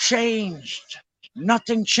nothing changed.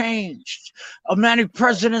 Nothing changed. Many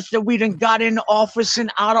presidents that we done got in office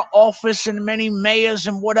and out of office and many mayors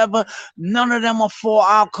and whatever, none of them are for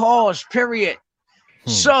our cause, period.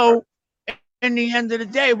 So, in the end of the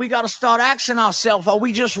day, we got to start asking ourselves, are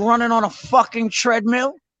we just running on a fucking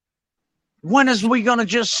treadmill? When is we going to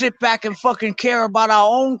just sit back and fucking care about our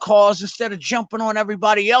own cause instead of jumping on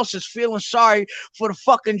everybody else's, feeling sorry for the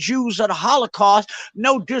fucking Jews of the Holocaust?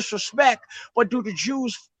 No disrespect, but do the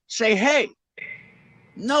Jews say, hey,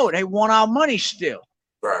 no, they want our money still.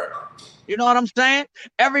 Right. You know what I'm saying?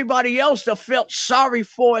 Everybody else that felt sorry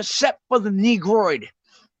for except for the Negroid.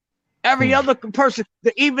 Every other person,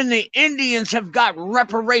 even the Indians have got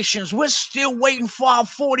reparations. We're still waiting for our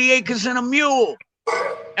 40 acres and a mule.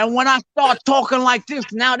 And when I start talking like this,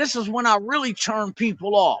 now this is when I really turn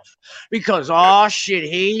people off. Because, oh, shit,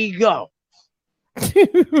 here you go.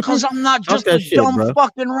 Because I'm not just a dumb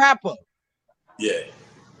fucking rapper. Yeah.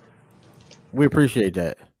 We appreciate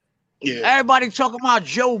that. Yeah. Everybody talking about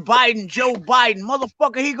Joe Biden.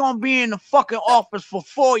 Motherfucker, he gonna be in the fucking office for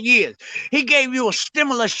 4 years. He gave you a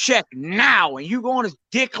stimulus check now, and you going to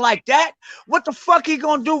dick like that? What the fuck he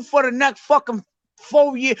gonna do for the next fucking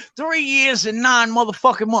 4 years, 3 years and 9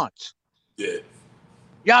 motherfucking months? Yeah.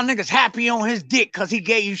 Y'all niggas happy on his dick because he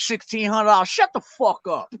gave you $1,600. Shut the fuck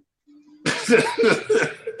up.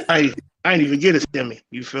 Hey, I ain't even get a stimmy.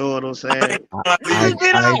 You feel what I'm saying? I and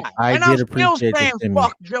did I'm still appreciate saying the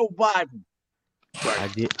fuck Joe Biden. I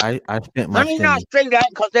did. I spent my Let me not stimmy. say that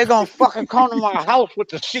because they're gonna fucking come to my house with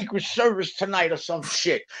the Secret Service tonight or some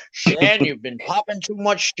shit. Shan, you've been popping too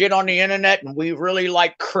much shit on the internet, and we really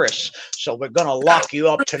like Chris, so we're gonna lock you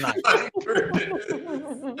up tonight.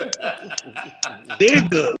 They're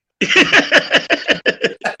good.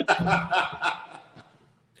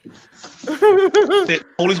 The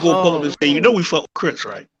police gonna pull up and say, "You know we fuck with Chris,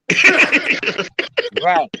 right?"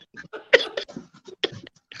 Right.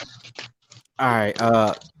 All right,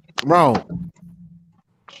 Rome.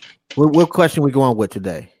 What question we going with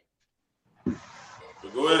today?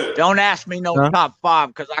 Go ahead. Don't ask me no top five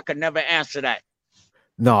because I could never answer that.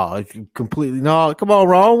 No, it's completely no. Come on,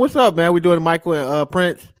 Rome. What's up, man? We doing Michael and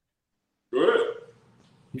Prince. Good.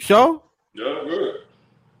 You sure? Yeah, good.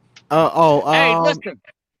 Hey, listen.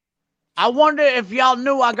 I wonder if y'all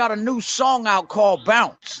knew I got a new song out called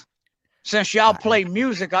Bounce. Since y'all play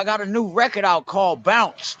music, I got a new record out called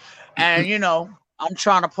Bounce. And, you know, I'm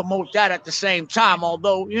trying to promote that at the same time.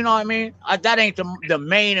 Although, you know what I mean? That ain't the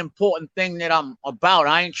main important thing that I'm about.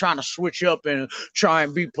 I ain't trying to switch up and try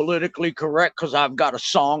and be politically correct because I've got a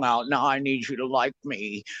song out. Now I need you to like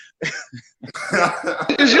me.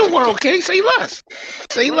 Is your world okay? Say less.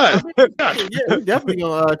 Say less. Yeah, we definitely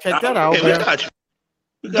gonna check that out. Yeah, we got you.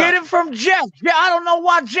 Get it from Jeff. Yeah, I don't know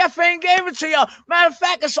why Jeff ain't gave it to y'all. Matter of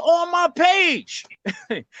fact, it's on my page.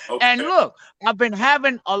 Okay. And look, I've been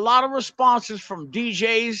having a lot of responses from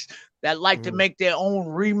DJs that like to make their own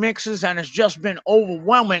remixes, and it's just been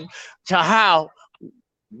overwhelming to how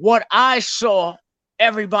what I saw,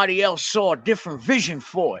 everybody else saw a different vision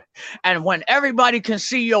for it. And when everybody can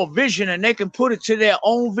see your vision and they can put it to their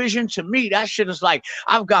own vision, to me, that shit is like,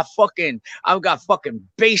 I've got fucking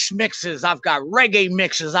bass mixes, I've got reggae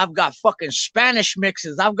mixes, I've got fucking Spanish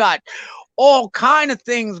mixes, I've got all kind of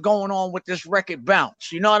things going on with this record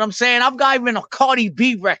Bounce. You know what I'm saying? I've got even a Cardi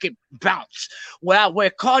B record Bounce, where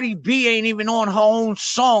Cardi B ain't even on her own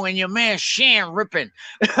song, and your man Shan ripping.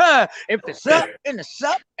 If it's up, and it's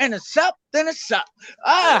up, and it's up, then it's up.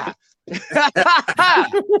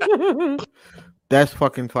 That's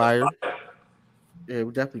fucking fire. Yeah,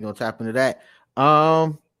 we're definitely gonna tap into that. I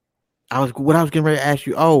was getting ready to ask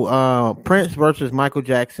you. Prince versus Michael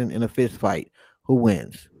Jackson in a fist fight. Who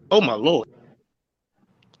wins? Oh my Lord.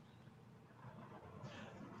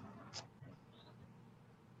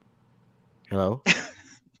 Hello?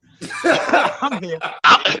 I'm here.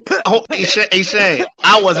 He said,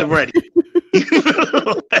 I wasn't ready.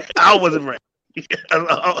 I wasn't ready.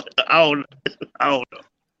 I don't know.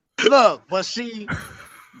 Look, but see,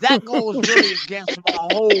 that goes really against my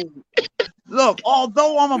whole. Look,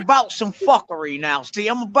 although I'm about some fuckery now. See,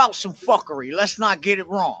 I'm about some fuckery. Let's not get it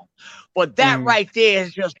wrong. But that right there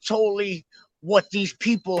is just totally what these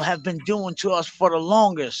people have been doing to us for the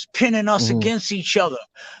longest, pinning us against each other.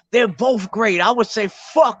 They're both great. I would say,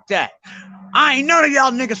 fuck that. I ain't none of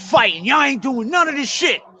y'all niggas fighting. Y'all ain't doing none of this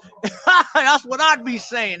shit. That's what I'd be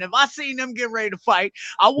saying. If I seen them get ready to fight,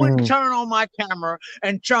 I wouldn't turn on my camera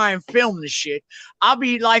and try and film the shit. I'll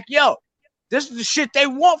be like, yo, this is the shit they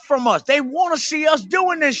want from us. They want to see us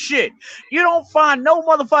doing this shit. You don't find no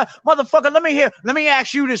motherfucker. Let me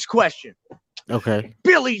ask you this question. Okay.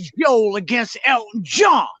 Billy Joel against Elton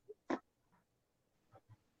John.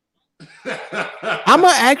 I'm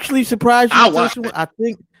actually surprised you with this one.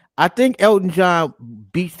 I think Elton John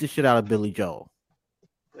beats the shit out of Billy Joel.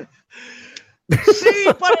 See,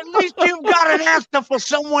 but at least you've got an answer for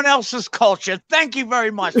someone else's culture. Thank you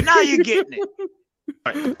very much. Now you're getting it.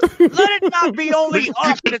 Let it not be only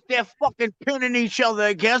us that they're fucking pinning each other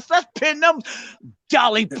against. Let's pin them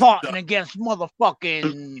Dolly Parton against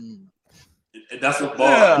motherfucking. That's a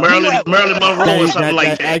bar. Marilyn Monroe or something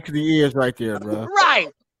like that. Actually is right there, bro. Right.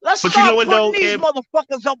 Let's start putting these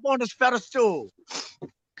motherfuckers up on this pedestal.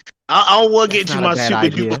 I don't want to get into my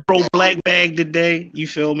super duper pro black bag today. You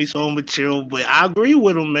feel me? So I'm gonna chill. But I agree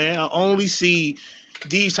with him, man. I only see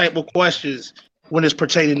these type of questions when it's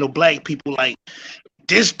pertaining to black people. Like,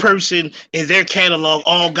 this person in their catalog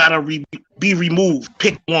all gotta be removed.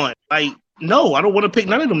 Pick one. Like, no, I don't want to pick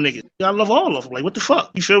none of them niggas. I love all of them. Like, what the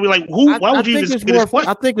fuck? You feel me? Like, who? Why would you even say this question?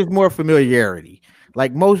 I think it's more familiarity.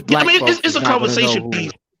 Like most black folks, it's a conversation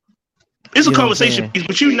piece. It's a conversation piece,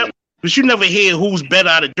 but you never hear who's better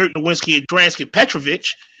out of Dirk Nowitzki and Dragic Petrovic.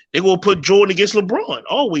 They gonna put Jordan against LeBron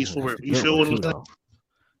always for it. You feel what I'm saying?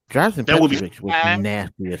 Dragic Petrovic was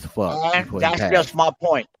nasty as fuck. That's just my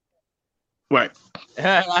point. Right.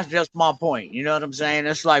 That's just my point. You know what I'm saying?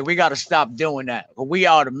 It's like we got to stop doing that. We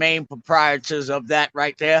are the main proprietors of that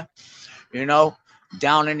right there. You know,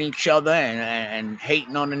 downing each other and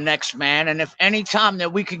hating on the next man. And if any time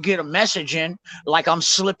that we could get a message in, like I'm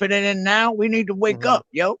slipping it in now, we need to wake up,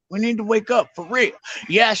 yo. We need to wake up for real.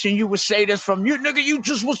 Yes, and you would say this from you, nigga. You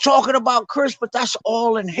just was talking about Chris, but that's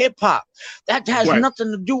all in hip hop. That has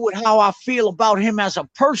nothing to do with how I feel about him as a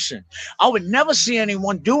person. I would never see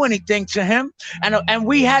anyone do anything to him, and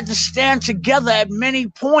we had to stand together at many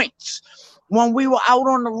points. When we were out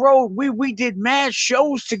on the road, we did mad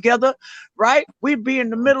shows together, right? We'd be in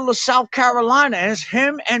the middle of South Carolina, and it's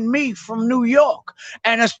him and me from New York,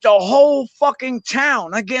 and it's the whole fucking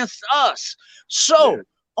town against us. So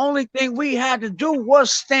only thing we had to do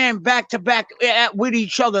was stand back to back with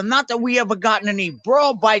each other. Not that we ever gotten any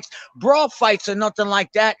brawl fights or nothing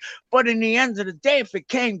like that, but in the end of the day, if it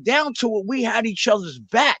came down to it, we had each other's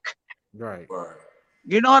back. Right.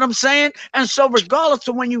 You know what I'm saying? And so regardless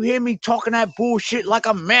of when you hear me talking that bullshit like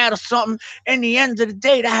I'm mad or something, in the end of the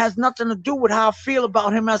day, that has nothing to do with how I feel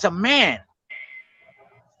about him as a man.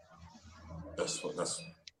 That's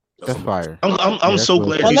fire. I'm so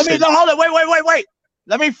glad. Well, hold it. Wait.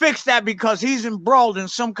 Let me fix that because he's embroiled in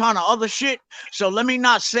some kind of other shit. So let me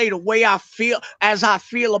not say the way I feel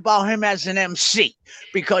about him as an MC,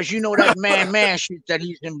 because you know that man shit that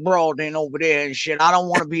he's embroiled in over there and shit. I don't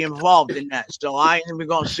want to be involved in that. So I ain't even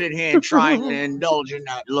gonna sit here and try to indulge in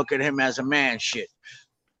that. Look at him as a man shit.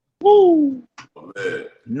 Woo!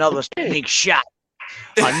 Another sneak shot.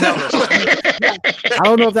 I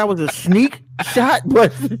don't know if that was a sneak shot,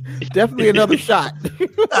 but definitely another shot.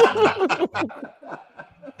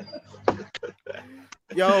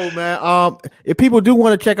 Yo, man. If people do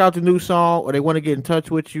want to check out the new song or they want to get in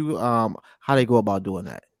touch with you, how they go about doing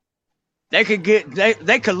that? They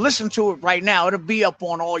could listen to it right now. It'll be up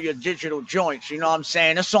on all your digital joints. You know what I'm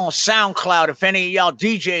saying? It's on SoundCloud. If any of y'all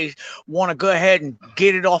DJs want to go ahead and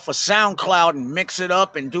get it off of SoundCloud and mix it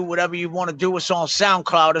up and do whatever you want to do, it's on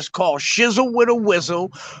SoundCloud. It's called Shizzle with a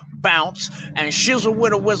Whizzle Bounce. And Shizzle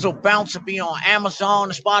with a Whizzle Bounce will be on Amazon,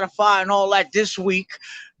 Spotify, and all that this week.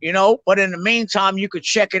 You know, but in the meantime, you could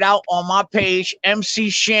check it out on my page, MC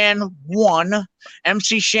Shan 1.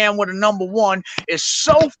 MC Shan with a number 1 is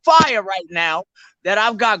so fire right now that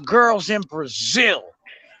I've got girls in Brazil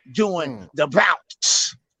doing the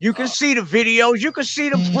bounce. You can see the videos. You can see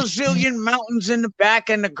the Brazilian mountains in the back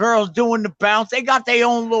and the girls doing the bounce. They got their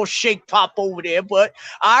own little shake pop over there, but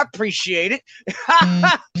I appreciate it.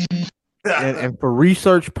 and for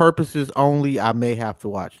research purposes only, I may have to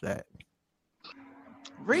watch that.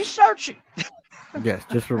 Research? Yes,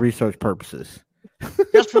 just for research purposes.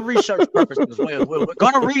 Just for research purposes. We're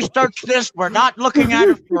going to research this. We're not looking at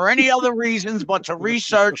it for any other reasons but to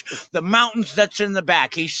research the mountains that's in the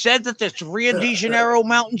back. He said that there's Rio de Janeiro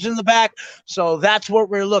mountains in the back, so that's what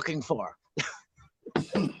we're looking for.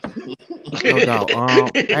 No doubt.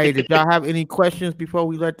 Hey, did y'all have any questions before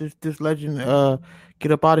we let this legend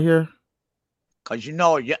get up out of here? Because you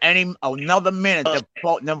know, another minute,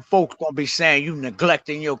 them folks going to be saying you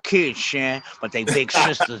neglecting your kids, Shan, but they big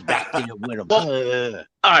sisters back there with them. Well,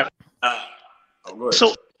 all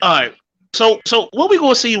right. So what we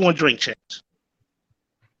going to see you on Drink Champs?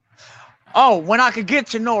 Oh, when I could get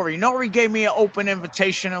to Nori. Nori gave me an open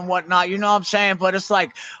invitation and whatnot, you know what I'm saying? But it's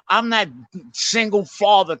like, I'm that single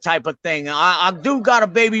father type of thing. I do got a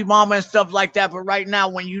baby mama and stuff like that, but right now,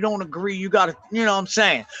 when you don't agree, you got to, you know what I'm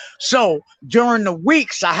saying? So during the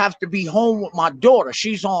weeks, I have to be home with my daughter.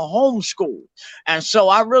 She's on homeschool. And so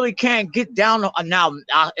I really can't get down. Now,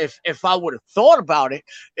 if I would have thought about it,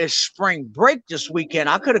 it's spring break this weekend.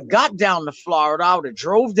 I could have got down to Florida. I would have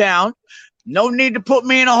drove down. No need to put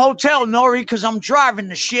me in a hotel, Nori, because I'm driving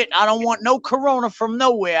the shit. I don't want no corona from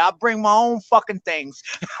nowhere. I bring my own fucking things.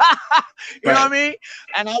 You know what I mean?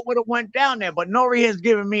 And I would have went down there. But Nori has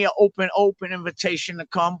given me an open invitation to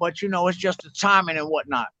come. But, you know, it's just the timing and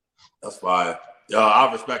whatnot. That's fine. Yo,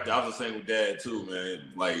 I respect it. I was a single dad, too, man.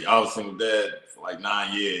 Like, I was a single dad for like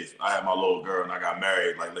 9 years. I had my little girl, and I got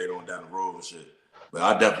married, like, later on down the road and shit. But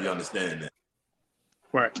I definitely understand that.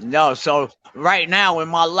 Right. No, so right now in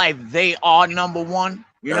my life, they are number one.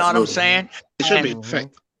 You know what I'm saying? It should be.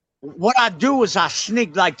 Fact. What I do is I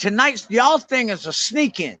sneak, like tonight's y'all thing is a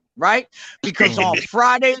sneak in, right? Because on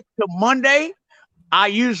Friday to Monday, I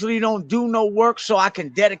usually don't do no work, so I can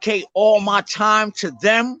dedicate all my time to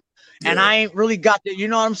them. And I ain't really got the, you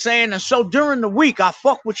know what I'm saying? And so during the week, I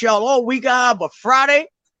fuck with y'all all week, but Friday,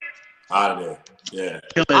 out of there.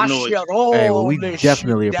 Yeah. I shut all we this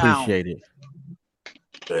definitely shit down. appreciate it.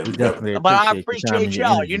 But I appreciate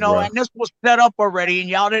y'all, you know, and this was set up already, and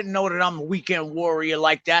y'all didn't know that I'm a weekend warrior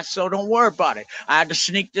like that, so don't worry about it. I had to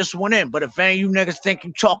sneak this one in, but if any of you niggas think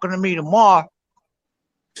you talking to me tomorrow,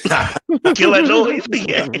 Kill that noise.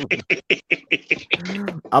 Yeah.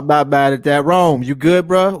 I'm not mad at that. Rome, you good,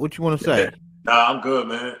 bro? What you want to say? Nah, I'm good,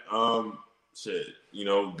 man. Shit,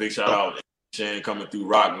 big shout out to Shan coming through,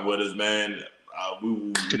 rocking with us, man. We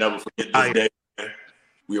will never forget this day, man.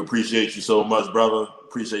 We appreciate you so much, brother.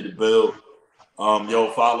 Appreciate the build.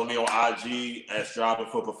 Follow me on IG at striving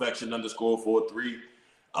for perfection _43.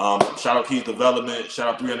 Shout out Keith Development. Shout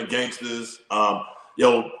out 300 Gangsters.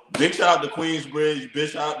 Big shout out to Queensbridge. Big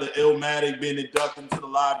shout out to Illmatic being inducted into the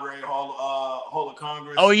Library Hall of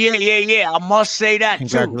Congress. Oh yeah. I must say that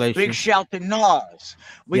too. Big shout to Nas.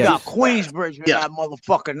 We got Queensbridge with that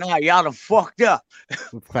motherfucker now. Y'all done fucked up.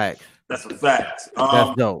 Facts. That's a fact.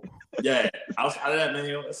 That's dope. Yeah. Outside of that,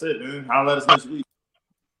 man, that's it, man. I'll let us next week.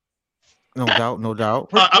 No doubt.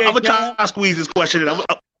 I'm gonna try to squeeze this question in. I'm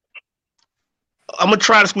gonna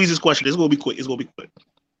try to squeeze this question. It's gonna be quick.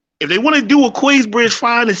 If they want to do a Queensbridge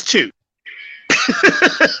Finest 2,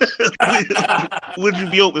 would you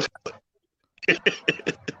be open for it?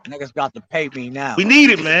 Niggas got to pay me now. We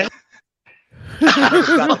need it, man.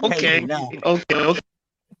 Okay.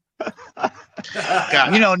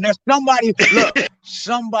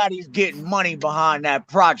 Somebody's getting money behind that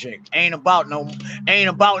project. Ain't about no,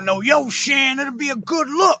 yo, Shan, it'll be a good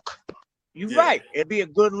look. You're right. It'd be a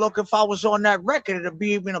good look if I was on that record. It'd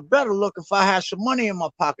be even a better look if I had some money in my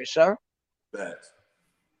pocket, sir. Facts.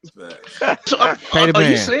 So are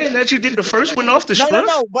you saying that you did the first one off the string?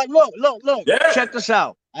 No. But look. Yeah. Check this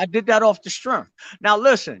out. I did that off the string. Now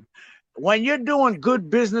listen, when you're doing good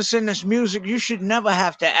business in this music, you should never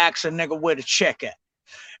have to ask a nigga where the check at.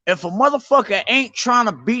 If a motherfucker ain't trying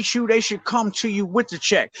to beat you, they should come to you with the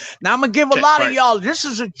check. Now, I'm going to give a lot of y'all, this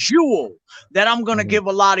is a jewel that I'm going to give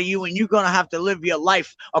a lot of you, and you're going to have to live your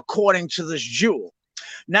life according to this jewel.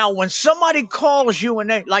 Now, when somebody calls you and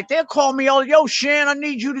they'll call me, yo, Shan, I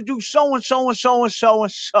need you to do so-and-so and so-and-so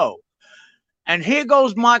and so. And here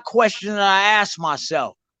goes my question that I asked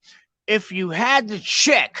myself. If you had the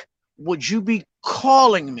check, would you be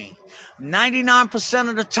calling me? 99%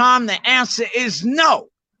 of the time, the answer is no.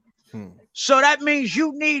 So that means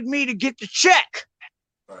you need me to get the check.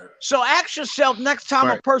 Right. So ask yourself next time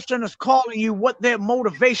a person is calling you what their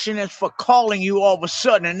motivation is for calling you all of a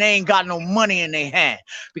sudden and they ain't got no money in their hand.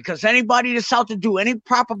 Because anybody that's out to do any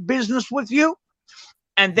proper business with you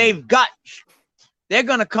and they're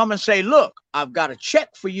going to come and say, look, I've got a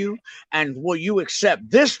check for you and will you accept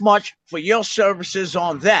this much for your services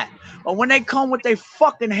on that? But when they come with their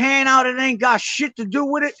fucking hand out and ain't got shit to do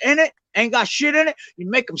with it in it, ain't got shit in it, you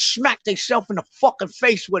make them smack themselves in the fucking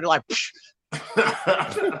face with it like,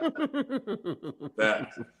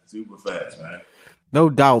 Facts. Super fast, man. No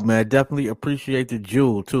doubt, man. Definitely appreciate the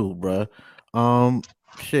jewel too, bro.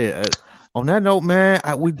 Shit. On that note, man,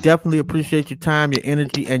 we definitely appreciate your time, your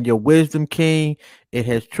energy, and your wisdom, King. It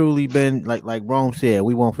has truly been, like Rome said,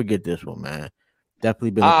 we won't forget this one, man.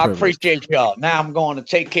 Definitely been a privilege. I appreciate y'all. Now I'm going to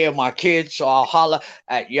take care of my kids, so I'll holler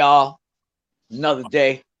at y'all another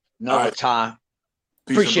day, another time.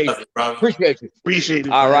 Appreciate it. Appreciate you. Appreciate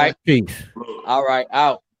it. All right. Peace. All right.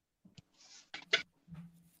 Out.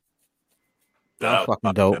 That was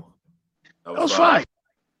fucking dope. That was fine.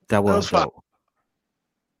 That was dope.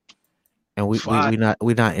 And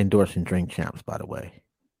we're not endorsing Drink Champs, by the way.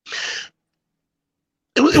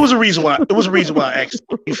 It was a reason why. It was a reason why I asked.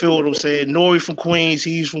 You feel what I'm saying? Nori from Queens.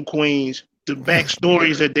 He's from Queens. The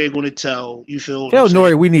backstories that they're going to tell. You feel? Tell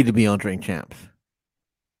Nori we need to be on Drink Champs.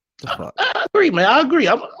 I agree, man. I agree.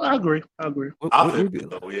 I agree.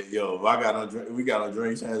 Yo, if we got on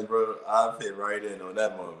Drink Champs, bro, I fit right in on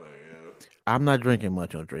that moment. I'm not drinking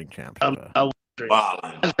much on Drink Champs.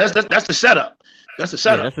 That's the setup. That's the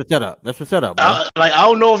setup. Yeah, that's the setup. Bro. I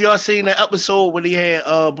don't know if y'all seen that episode when he had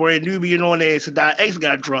Brand Nubian on there and Sadat X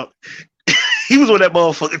got drunk. He was on that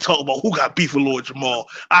motherfucker talking about who got beef with Lord Jamal.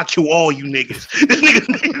 I kill all you niggas. This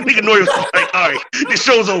nigga Nori was like, all right, this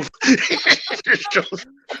show's over. This show's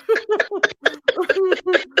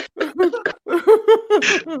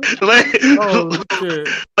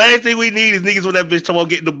last thing we need is niggas on that bitch talking about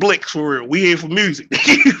getting the blicks for real. We here for music.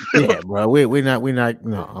 Yeah, bro. We're not.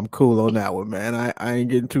 No, I'm cool on that one, man. I ain't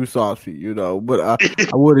getting too saucy, you know. But I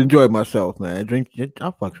would enjoy myself, man. I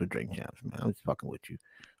fucks with Drink Champs, man. I'm just fucking with you.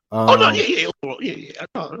 Yeah.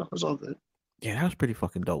 No, it's all good. Yeah, that was pretty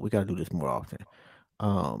fucking dope. We gotta do this more often.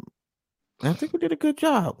 I think we did a good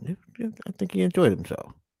job. I think he enjoyed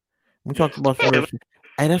himself. We talked about some.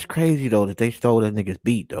 Hey, that's crazy though that they stole that nigga's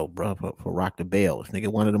beat though, bro, for Rock the Bells. Nigga,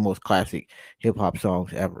 one of the most classic hip hop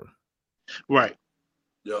songs ever. Right.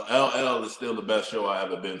 Yo, LL is still the best show I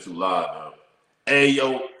ever been to live.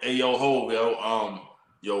 Yo. Hey yo, Hov,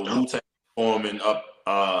 yo, Wu-Tang performing up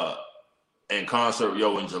and concert,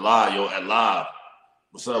 yo, in July, yo, at Live.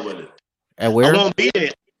 What's up with it? At where? I won't be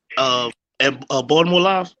there. At Baltimore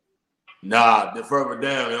Live. Nah, they're further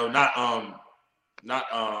down, yo.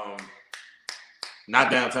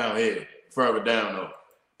 Not downtown here. Further down though.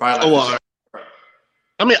 Probably like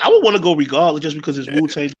I mean, I would want to go regardless, just because it's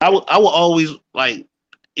Wu-Tang. I would always like.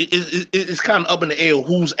 It's kind of up in the air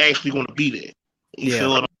who's actually going to be there. You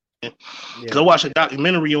feel what I'm saying? Because I watched a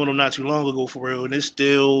documentary on them not too long ago, for real, and it's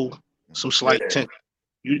still some slight tension.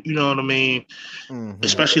 You know what I mean? Mm-hmm.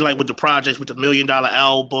 Especially like with the projects, with the $1 Million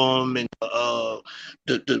album and the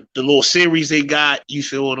little series they got. You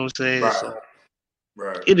feel what I'm saying? Right. So,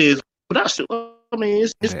 right. It is, but I mean,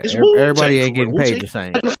 it's everybody ain't getting paid the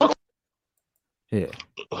same. Yeah.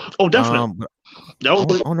 Oh, definitely.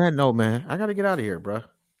 On that note, man, I gotta get out of here, bro.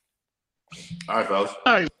 All right, fellas.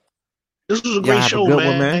 All right. This was a great show,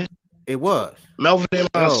 man. It was. Melvin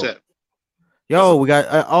and Mindset. Yo, we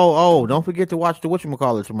got don't forget to watch the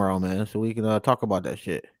whatchamacallit tomorrow, man, so we can talk about that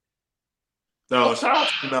shit. No, shout out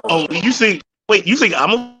to Melvin. Oh, you think I'm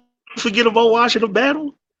gonna forget about watching a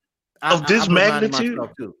battle of this magnitude?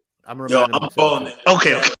 I'm calling it.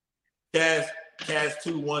 Okay. Cass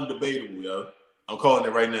 2-1 debatable, yo. I'm calling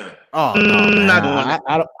it right now. Oh no,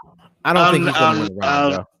 I don't think he's gonna win the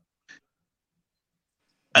round, bro.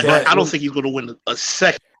 I don't think he's gonna win a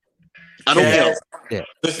second. I don't know. Yeah.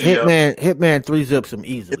 Listen, Hitman 3-zips him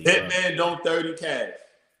easily. If Hitman don't 30 Cass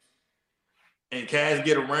and Cass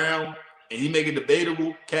get around and he make it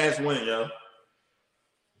debatable, Cass win, yo.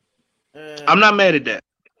 I'm not mad at that.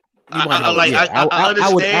 I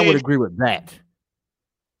understand. I would agree with that.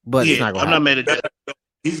 But it's not gonna I'm not mad at that.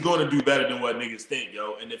 He's going to do better than what niggas think,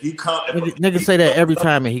 yo. And if he comes, niggas say that every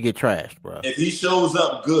time and he get trashed, bro. If he shows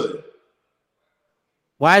up good.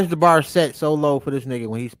 Why is the bar set so low for this nigga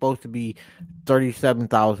when he's supposed to be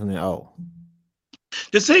 37,000-0?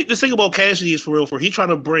 The thing about Cassidy is for real. He trying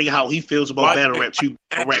to bring how he feels about battle rap to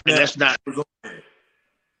rap, and that's not.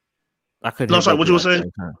 I couldn't. No, sorry. What you were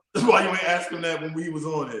saying? That's why you ain't asking that when we was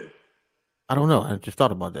on it. I don't know. I just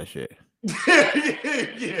thought about that shit. Okay.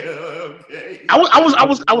 I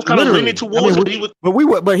was kind of leaning towards it.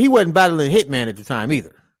 But he wasn't battling Hitman at the time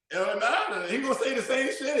either. It don't matter. He gonna say the same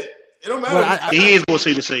shit. It don't matter. Well, he is gonna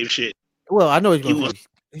say the same shit. Well, I know he's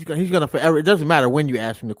gonna forever. It doesn't matter when you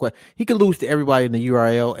ask him the question. He could lose to everybody in the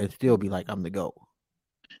URL and still be like, "I'm the GOAT."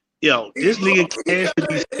 Yo, this nigga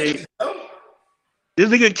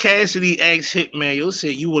Cassidy asked Hitman, yo,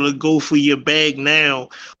 said you want to go for your bag now.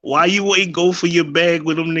 Why you ain't go for your bag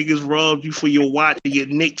when them niggas robbed you for your watch and your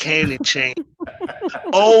Nick Cannon chain?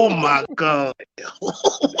 Oh my God.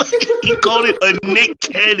 He called it a Nick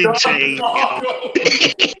Cannon chain.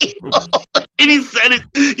 And he said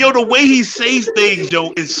it, yo, the way he says things,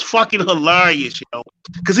 yo, is fucking hilarious, yo.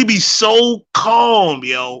 Because he be so calm,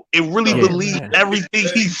 yo, and really believe everything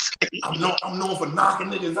he says. I'm known for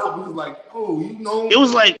knocking niggas out. It was like, oh, you know. It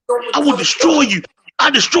was like, I will destroy you.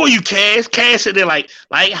 I destroy you, Cass. Cass said they're like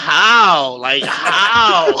how? Like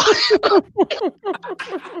how?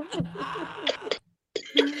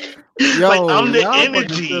 Yo, like I'm the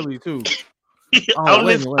energy. Too. I'm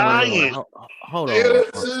the science. Hold on. Yeah,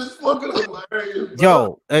 this is fucking hilarious.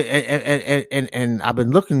 Yo, and I've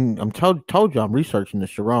been looking. Told you I'm researching the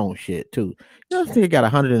Sharon shit too. You know, this nigga got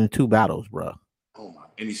 102 battles, bro. Oh my,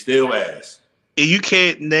 and he still ass. And you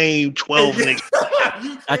can't name 12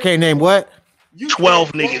 niggas. I can't name what?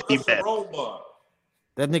 12 niggas he battled.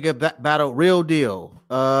 That nigga battled Real Deal.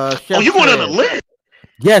 Chef you going on the list?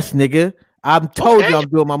 Yes, nigga. I'm told you I'm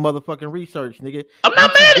doing my motherfucking research, nigga.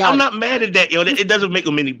 I'm not mad at that, yo. It doesn't make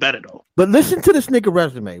him any better though. But listen to this nigga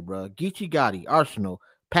resume, bro. Geechee Gotti, Arsenal,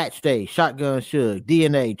 Pat Stay, Shotgun Suge,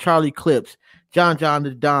 DNA, Charlie Clips, John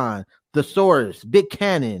the Don, Thesaurus, Big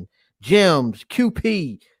Cannon, Gems,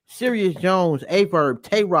 QP, Sirius Jones, A-Verb,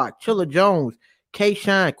 Tay-Rock, Chilla Jones,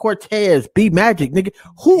 K-Shine, Cortez, B Magic, nigga.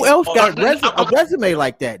 Who else got a resume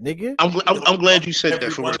like that, nigga? I'm glad you said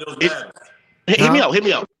that for real. Hear me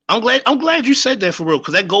out. I'm glad you said that for real,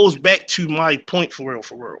 because that goes back to my point for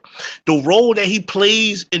real. The role that he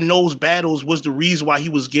plays in those battles was the reason why he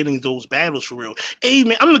was getting those battles for real. Hey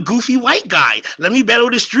man, I'm the goofy white guy. Let me battle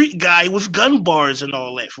the street guy with gun bars and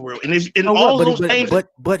all that for real. And all those things.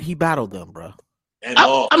 But he battled them, bro.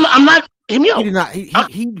 I'm not. Hear me out. He did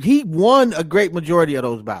not. He won a great majority of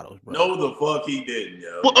those battles, bro. No, the fuck he didn't,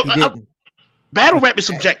 yo. Well, he didn't. Battle rap is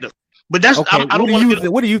subjective, but that's okay. I don't want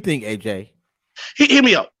to. What do you think, AJ? Hear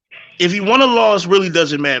me out. If he won or lost, really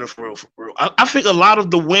doesn't matter for real. I think a lot of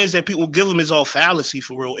the wins that people give him is all fallacy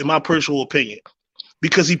for real, in my personal opinion,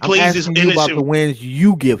 because he plays this innocent. About the wins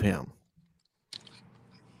you give him.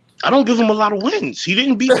 I don't give him a lot of wins. He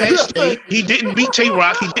didn't beat Pat State. He didn't beat Tay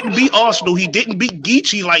Rock. He didn't beat Arsenal. He didn't beat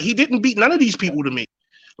Geechee. Like, he didn't beat none of these people to me.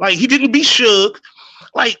 Like, he didn't beat Suge.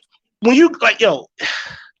 Like, when you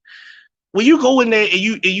go in there and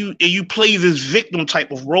you play this victim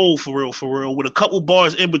type of role for real, with a couple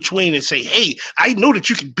bars in between and say, hey, I know that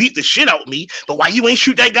you can beat the shit out of me, but why you ain't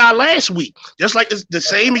shoot that guy last week? Just like the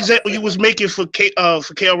same example you was making for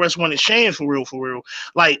KRS-One and Shan for real.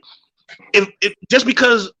 Like, if just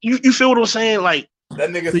because you feel what I'm saying, like that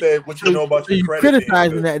nigga said, what you know about your credit?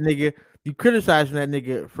 Criticizing that nigga. You criticizing that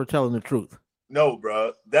nigga for telling the truth. No,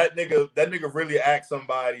 bro. That nigga really asked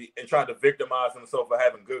somebody and tried to victimize himself for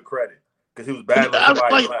having good credit because he was battling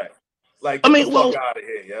somebody like, get the fuck out of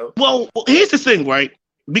here, yo. Well, here's the thing, right?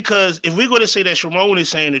 Because if we're going to say that Sharon is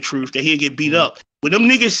saying the truth, that he'll get beat up, when them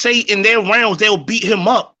niggas say in their rounds they'll beat him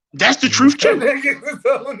up, that's the truth too.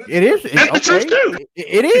 It is. That's the truth too.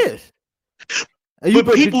 It is.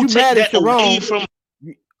 But people take that away from.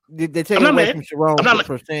 They take away from Sharon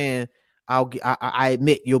for saying, I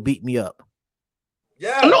admit you'll beat me up.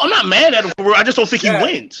 Yeah. I'm not mad at him. I just don't think he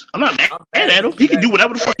wins. I'm not mad at him. He can do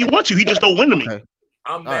whatever the fuck he wants to. He just don't win to me. Okay.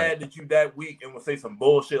 I'm mad that you that weak and will say some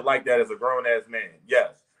bullshit like that as a grown ass man.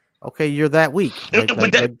 Yes. Okay, you're that weak.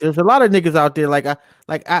 Like, there's a lot of niggas out there.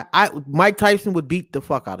 I Mike Tyson would beat the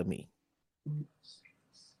fuck out of me.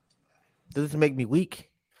 Does this make me weak?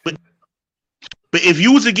 But if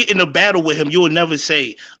you was to get in a battle with him, you would never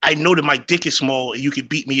say, I know that my dick is small and you can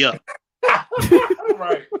beat me up.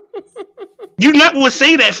 Right. You never would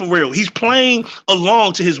say that for real. He's playing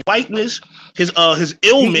along to his whiteness, his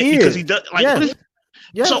ailment, because he does like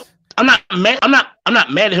yes. So I'm not mad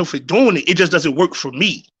at him for doing it. It just doesn't work for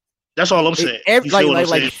me. That's all I'm saying.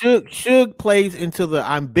 Suge plays into the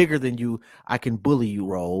I'm bigger than you, I can bully you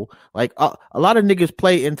role. Like a lot of niggas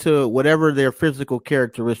play into whatever their physical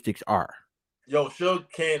characteristics are. Yo, Suge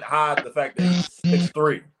can't hide the fact that he's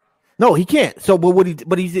 6'3". No, he can't. So,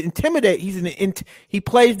 but he's intimidate. He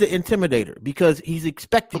plays the intimidator because he's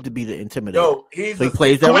expected to be the intimidator. Yo, he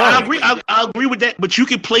plays that role. I agree with that. But you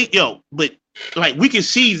can play, but like we can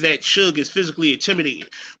see that Suge is physically intimidating.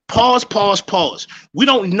 Pause. We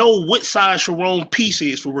don't know what size Sharon piece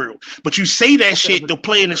is for real. But you say that shit to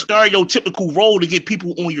play in a stereotypical role to get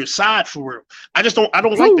people on your side for real. I don't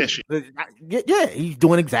like that shit. Yeah, he's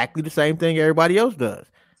doing exactly the same thing everybody else does.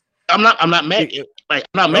 I'm not mad at it. Like,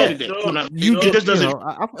 I'm not mad at that.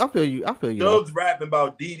 I feel you. Suge's rapping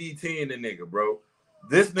about DDT and the nigga, bro.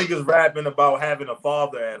 This nigga's rapping about having a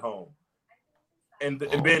father at home and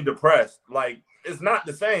being depressed. Like, it's not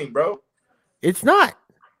the same, bro. It's not.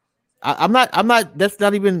 I'm not. That's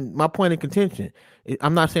not even my point of contention.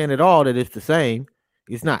 I'm not saying at all that it's the same.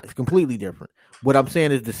 It's not. It's completely different. What I'm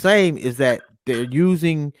saying is the same is that they're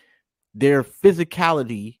using their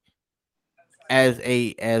physicality as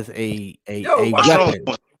a weapon,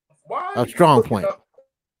 a strong point.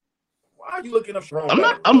 Why are you looking up strong?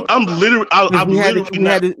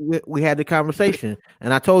 We had the conversation,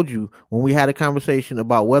 and I told you when we had a conversation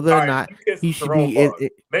about whether or not he should be.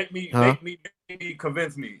 Make me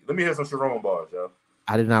convince me. Let me hear some Sharon bars, yo.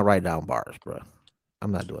 I did not write down bars, bro.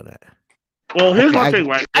 I'm not doing that. Well, here's my thing,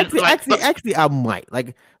 right? Actually, I might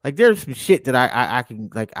like. There's some shit that I can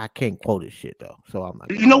like. I can't quote his shit though, so I'm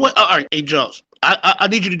like. You know what? All right, hey, Jones. I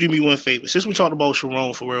need you to do me one favor. Since we talked about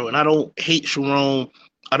Sharon for real, and I don't hate Sharon.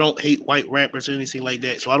 I don't hate white rappers or anything like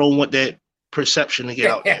that. So I don't want that perception to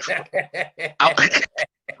get out there.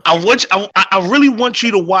 I really want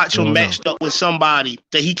you to watch him matched up with somebody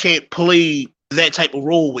that he can't play that type of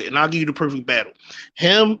role with, and I'll give you the perfect battle.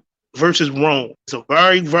 Him versus Rome. It's a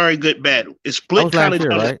very, very good battle. It's split kind of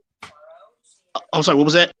right? I'm sorry, what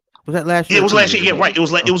was that? Was that last year? Yeah, it was last year. Yeah, right. It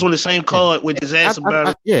was on the same card with Disaster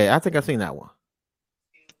Battle. I think I've seen that one.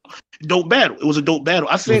 Dope battle. It was a dope battle.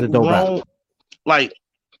 I think Rome, like,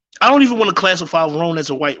 I don't even want to classify Rome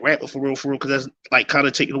as a white rapper for real, because that's like kind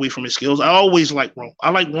of taken away from his skills. I always like Rome.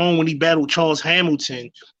 I like Rome when he battled Charles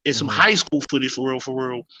Hamilton in some high school footage for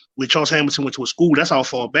real. When Charles Hamilton went to a school, that's how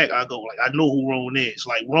far back I go. Like, I know who Rome is.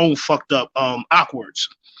 Like, Rome fucked up Awkwards.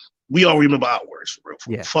 We all remember Awkwards for real.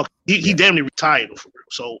 Yeah. Fuck. He damn near retired for real.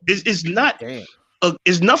 So it's not.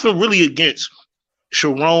 It's nothing really against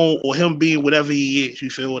Sharon or him being whatever he is.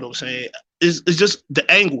 You feel what I'm saying? It's just the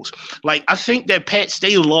angles. Like, I think that Pat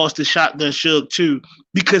Stay lost the Shotgun Suge too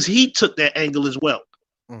because he took that angle as well.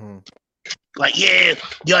 Mm-hmm. Like, yeah,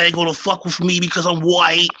 y'all ain't gonna fuck with me because I'm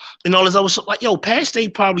white and all this other stuff. Like, yo, Pat Stay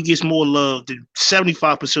probably gets more love than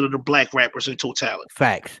 75% of the black rappers in totality.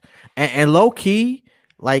 Facts. And low key,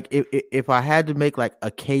 like, if I had to make like a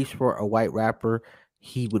case for a white rapper,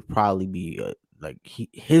 he would probably be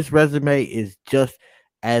his resume is just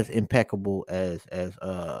as impeccable as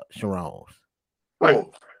Sharon's. Right.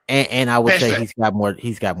 And I would Pat say Stay. he's got more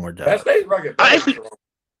Pat dubs. Stay's record. I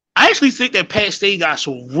actually think that Pat Stay got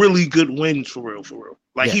some really good wins for real.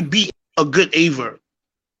 Like he beat a good Averb.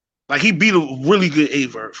 Like he beat a really good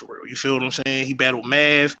Averb for real. You feel what I'm saying? He battled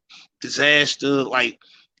Mav, Disaster. Like,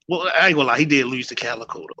 well, I ain't gonna lie, he did lose to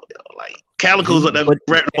Calico though. Yo. Like Calico's up there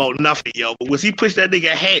rapping about nothing, yo. But was he pushed that nigga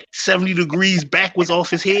hat 70 degrees backwards off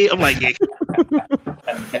his head? I'm like, yeah.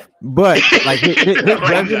 But like his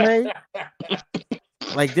resume,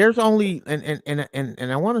 like there's only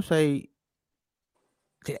and I want to say,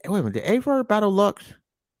 wait a minute, did Averb battle Lux?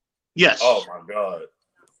 Yes. Oh my god.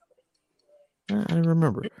 I didn't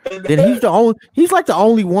remember. Then he's like the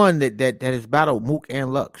only one that has battled Mook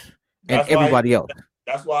and Lux and everybody else.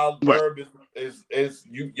 That's why Verb is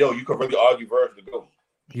you could really argue Verb to go.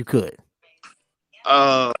 You could.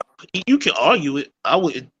 You can argue it. I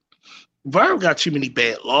would. Verb got too many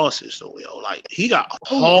bad losses though, yo. Like he got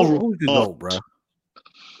horrible. Who's the GOAT, bro?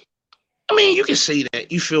 I mean, you can say that.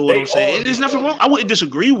 You feel what I'm saying? There's nothing wrong. I wouldn't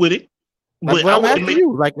disagree with it. But I'm asking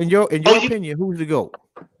you, like in your opinion, who's the GOAT?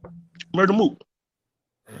 Murder Mook.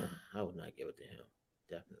 I would not give it to him.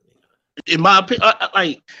 Definitely not. In my opinion,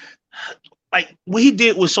 like what he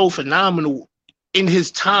did was so phenomenal in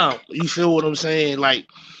his time. You feel what I'm saying? Like,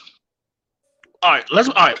 all right.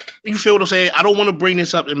 You feel what I'm saying? I don't want to bring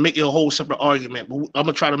this up and make it a whole separate argument, but I'm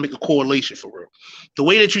gonna try to make a correlation for real. The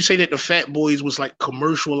way that you say that the Fat Boys was like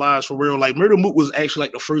commercialized for real, like Murder Mook was actually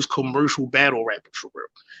like the first commercial battle rapper for real.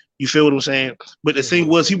 You feel what I'm saying? But the thing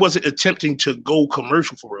was, he wasn't attempting to go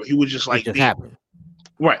commercial for real. He was just like, happened.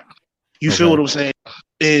 Right. You feel what I'm saying?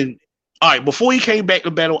 And all right, before he came back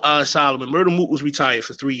to battle Solomon, Murder Mook was retired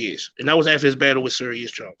for 3 years. And that was after his battle with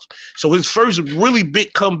Serious Jones. So his first really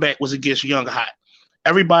big comeback was against Young Hot.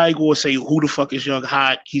 Everybody go and say, who the fuck is Young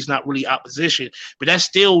Hot? He's not really opposition. But that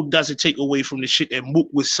still doesn't take away from the shit that Mook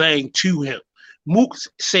was saying to him. Mook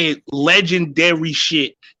said legendary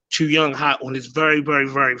shit to Young Hot on his very, very,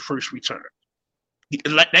 very first return.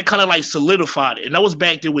 That kind of like solidified it. And that was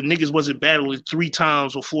back then when niggas wasn't battling 3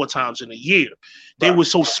 times or 4 times in a year. They were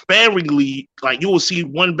so sparingly, like you will see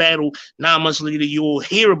one battle, 9 months later, you will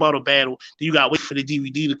hear about a battle, then you got to wait for the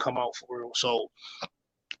DVD to come out for real. So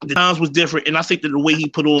the times was different. And I think that the way he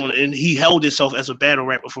put on and he held himself as a battle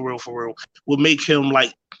rapper for real, would make him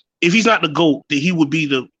like, if he's not the GOAT, then he would be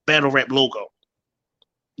the battle rap logo.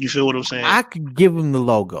 You feel what I'm saying? I could give him the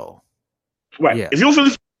logo. Right. Yeah. If you don't feel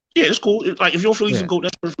yeah, it's cool. Like if you don't feel he's a GOAT,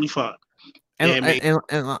 that's perfectly fine. And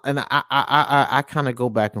I kind of go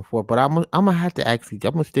back and forth, but I'm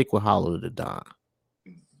gonna stick with Hollow the Don.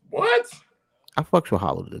 What? I fucks with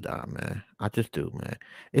Hollow the Don, man. I just do, man.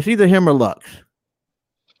 It's either him or Lux.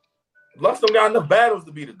 Lux don't got enough battles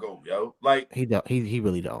to be the GOAT, yo. Like he don't. He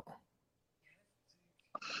really don't.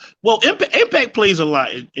 Well, Impact plays a lot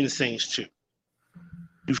in things too.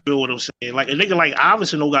 You feel what I'm saying? Like a nigga like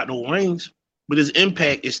Iverson don't got no rings, but his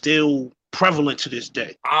impact is still prevalent to this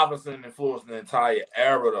day. Iverson influenced the entire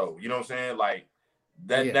era, though. You know what I'm saying? Like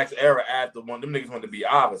that next era after one, them niggas wanted to be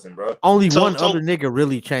Iverson, bro. Only one other nigga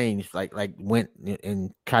really changed, like went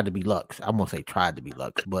and tried to be Lux. I'm gonna say tried to be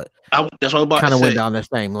Lux, but that's what I'm about to say. Kind of went down that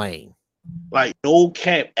same lane. Like no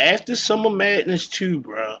cap. After Summer Madness 2,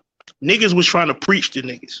 bro, niggas was trying to preach to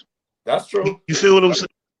niggas. That's true. You feel what I'm saying?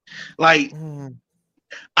 Like.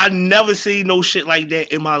 I never seen no shit like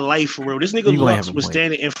that in my life for real. This nigga Lux was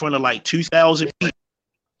standing in front of like 2,000 people.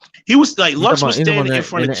 He was like Lux was standing in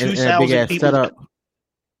front of 2,000 people.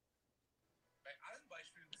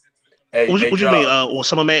 Hey, what you mean? On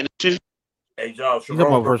Summer Madness 2? Hey, John,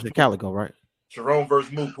 Sharon versus Calico, right? Sharon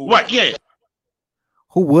versus Mook. Right, yeah.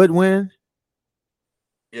 Who would win?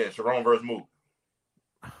 Yeah, Sharon versus Mook.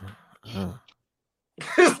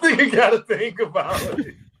 This nigga gotta think about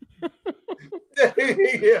it.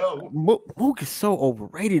 Mook is so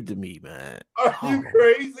overrated to me, man. Are you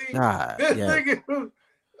crazy? God, this nigga,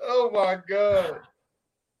 oh my god.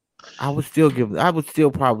 I would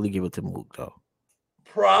still probably give it to Mook though.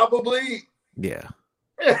 Probably. Yeah.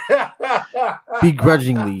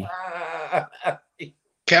 Begrudgingly.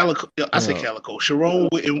 Calico, I say Calico. Sharon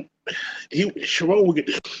would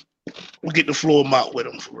get the floor mop with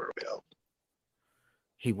him for real. Yo.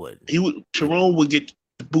 He would. Sharon would get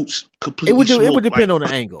the boots completely. It would depend on the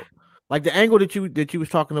angle. Like the angle that you was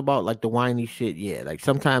talking about, like the whiny shit. Yeah, like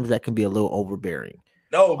sometimes that can be a little overbearing.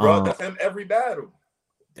 No, bro, that's him every battle.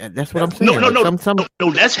 That's what I'm saying.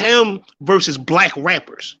 No, that's him versus black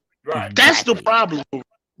rappers. Right. That's the problem.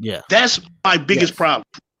 Yeah. That's my biggest problem.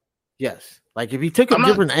 Yes. Like if he took a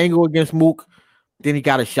different angle against Mook, then he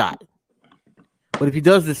got a shot. But if he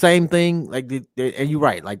does the same thing, like and you're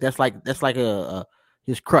right, like that's like a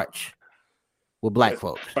his crutch with black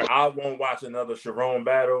folks. I won't watch another Sharon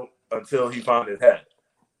battle until he found his head.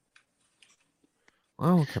 I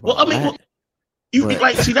don't care about that. You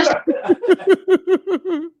like see that's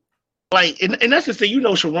like, and that's the thing. You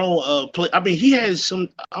know, Sharon. He has some.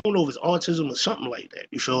 I don't know if it's autism or something like that.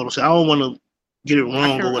 You feel what I'm saying? I don't want to get it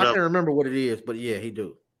wrong or whatever. I can't remember what it is, but yeah, he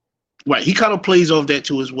do. Right, he kind of plays off that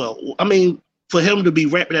too as well. I mean, for him to be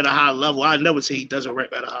rapping at a high level, I never say he doesn't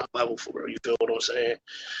rap at a high level for real. You feel what I'm saying?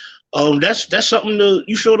 That's something to,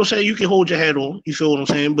 you feel what I'm saying? You can hold your head on. You feel what I'm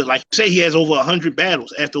saying? But like, say he has over 100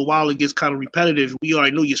 battles. After a while, it gets kind of repetitive. We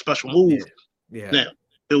already know your special move. Yeah. Now,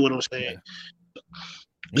 feel what I'm saying?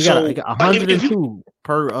 Yeah. You got 102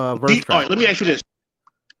 per verse. All right, let me ask you this: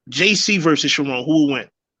 JC versus Sharon, who will win?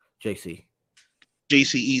 JC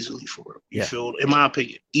easily for real. You feel? In my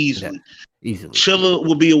opinion, easily. Yeah. Easily. Chilla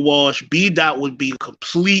would be a wash. B Dot would be a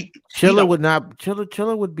complete. Chilla would not.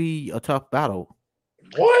 Chilla would be a tough battle.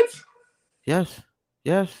 What? Yes.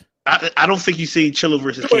 I don't think you see Chilla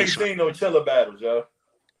versus. You ain't seen no Chilla battles, yo.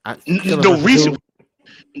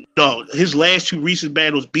 No, his last two recent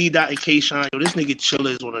battles, B Dot and K Shine. Yo, this nigga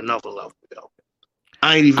Chilla is on another level, yo.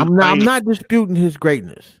 I'm not disputing his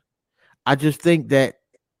greatness. I just think that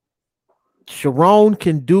Sharon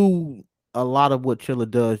can do a lot of what Chilla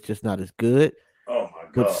does, just not as good. Oh my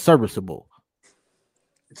god! But serviceable.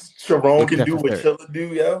 Sharon can do what Chilla do,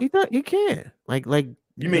 yo. He can. Like.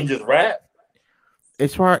 You mean just rap?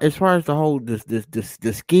 As far as the whole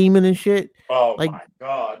the scheming and shit. Oh my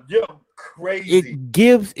god, you're crazy.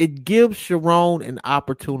 It gives Sharon an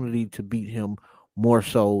opportunity to beat him more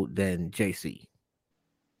so than JC.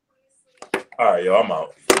 All right, yo, I'm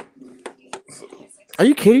out. Are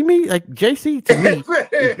you kidding me? Like, JC to me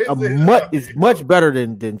is much better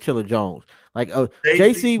than Chilla Jones. Like,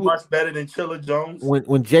 JC much better than Chilla Jones.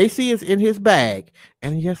 When JC is in his bag,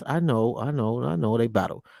 and yes, I know they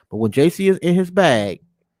battle, but when JC is in his bag,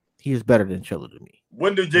 he is better than Chilla to me.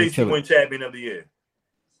 When did JC win Champion of the Year?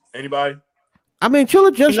 Anybody? I mean,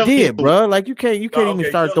 Chilla just did, bro. Like, you can't even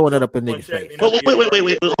start throwing that up in niggas' face.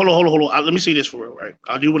 Wait. Hold on. Let me say this for real, right?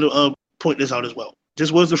 I do want to point this out as well.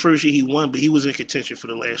 This was the first year he won, but he was in contention for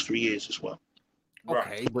the last 3 years as well.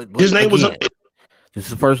 Okay, but his name was. This is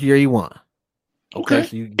the first year he won. Okay,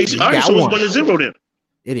 so you all right, so it's 1-0 then.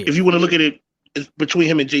 It is. If you want to look at it between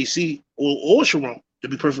him and JC or Sharon, to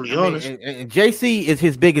be perfectly honest. And JC is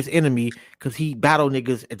his biggest enemy because he battle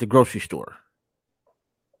niggas at the grocery store.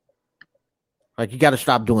 Like, you got to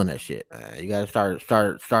stop doing that shit. You got to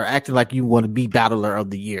start acting like you want to be battler of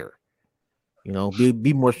the year. You know,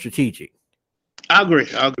 be more strategic. I agree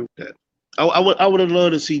with that. I would have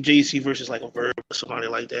loved to see JC versus like a Verb or somebody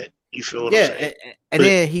like that. You feel what I'm saying? And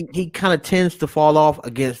then he kind of tends to fall off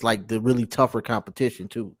against like the really tougher competition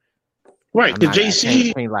too. Right, because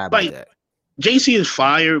JC JC is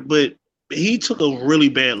fire, but he took a really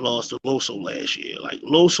bad loss to Loso last year. Like,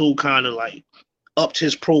 Loso kind of like upped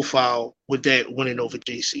his profile with that winning over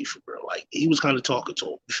JC for real. Like, he was kind of talking to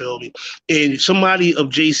him. You feel me? And somebody of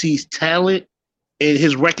JC's talent and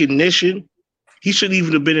his recognition, he shouldn't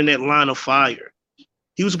even have been in that line of fire.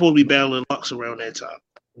 He was supposed to be battling Lux around that time.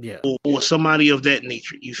 Yeah. Or somebody of that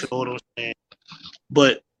nature. You feel what I'm saying?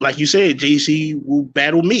 But like you said, JC will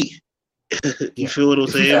battle me. You feel what I'm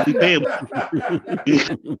saying? We pay him.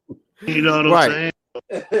 You know what I'm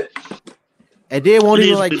saying? And they won't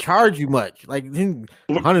even like charge you much. Like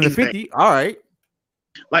 150. All right.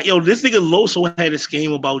 Like, yo, this nigga Loso had a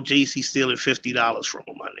scheme about JC stealing $50 from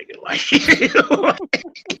him, my nigga. Like,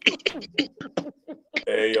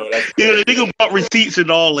 hey, yo, that's the nigga bought receipts and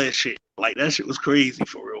all that shit. Like, that shit was crazy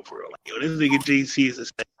for real. Like, yo, this nigga JC is a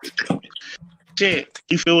shit.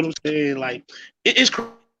 You feel what I'm saying? Like, it's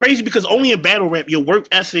crazy because only in battle rap, your work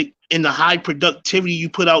ethic and the high productivity you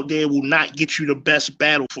put out there will not get you the best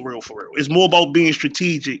battle for real. It's more about being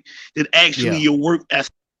strategic than actually your work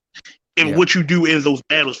ethic and what you do in those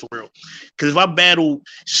battles for real. Because if I battle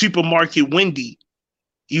Supermarket Wendy,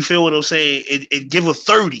 you feel what I'm saying, and give her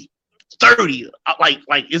 30, like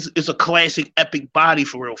it's a classic epic body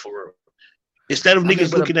for real. Instead of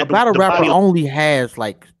niggas looking at the battle rapper only has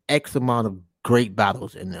like X amount of great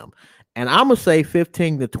battles in them. And I'm gonna say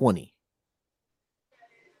 15 to 20.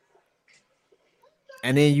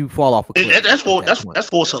 And then you fall off a cliff. That's for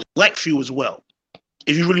a select few as well.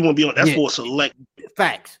 If you really want to be on, that's for a select.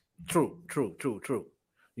 Facts. True.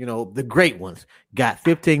 You know, the great ones got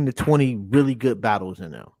 15 to 20 really good battles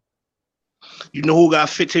in them. You know who got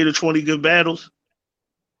 15 to 20 good battles?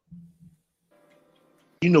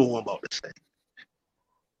 You know who I'm about to say.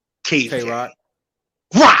 K-Rock.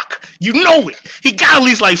 Rock, you know it. He got at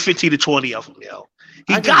least like 15 to 20 of them, yo.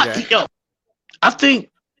 I think,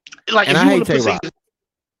 like, and if I you hate want to put Tay-Rock.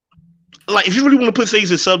 like if you really want to put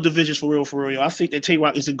things in subdivisions for real, I think that Tay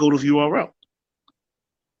Rock is the GOAT of URL.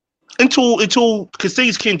 Until because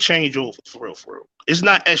things can change over for real. It's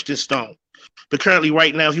not etched in stone. But currently,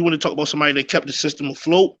 right now, if you want to talk about somebody that kept the system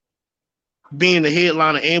afloat, being the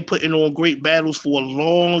headliner and putting on great battles for a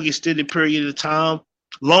long, extended period of time,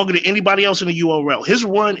 longer than anybody else in the URL. His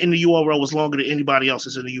run in the URL was longer than anybody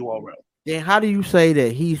else's in the URL. Then how do you say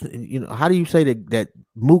that how do you say that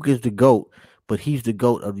Mook is the GOAT, but he's the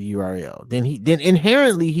GOAT of the URL? Then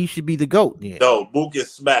inherently he should be the GOAT. Then. No, Mook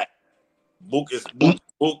is smack. Mook is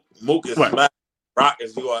right. Smack. Rock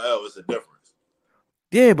is URL. It's a difference.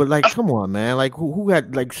 Yeah, but like, come on, man. Like, who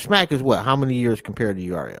had like Smack is what? How many years compared to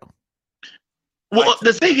URL? Well,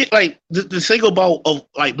 the thing, like the thing about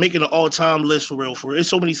like making an all-time list for real, there's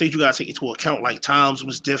so many things you gotta take into account. Like times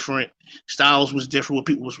was different, styles was different, what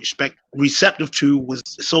people was receptive to was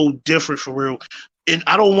so different for real. And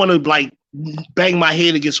I don't want to like bang my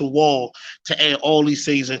head against a wall to add all these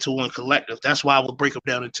things into one collective. That's why I would break them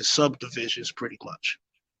down into subdivisions, pretty much.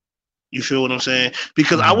 You feel what I'm saying?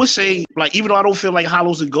 Because I would say, like, even though I don't feel like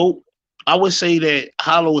Hollow's a GOAT, I would say that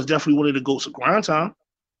Hollow is definitely one of the GOATs of grind time.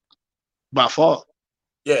 By far.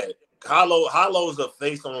 Yeah. Hollow's a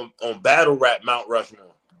face on battle rap Mount Rushmore.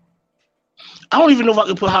 I don't even know if I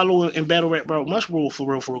can put Hollow in battle rap Mount Rushmore for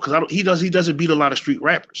real, because he doesn't beat a lot of street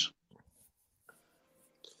rappers.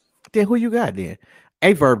 Then who you got then?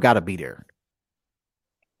 A-Verb gotta be there.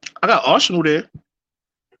 I got Arsenal there.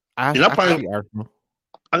 I got Arsenal.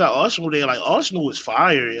 I got Arsenal there. Like, Arsenal is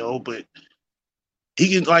fire, yo, but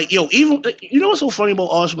he can, like, yo, even, you know what's so funny about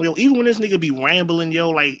Arsenal, yo? Even when this nigga be rambling, yo,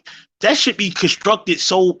 like, that should be constructed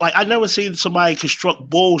so, like, I never seen somebody construct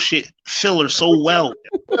bullshit filler so well.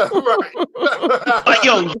 Like,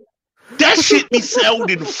 yo, that shit be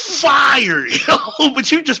sounding fire, yo.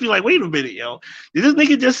 But you just be like, wait a minute, yo. Did this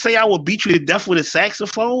nigga just say I will beat you to death with a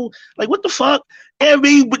saxophone? Like, what the fuck? I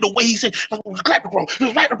mean, with the way he said, clap the bro,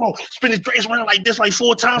 spin his dress around like this like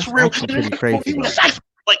 4 times for real. Pretty crazy.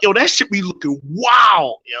 Like, yo, that shit be looking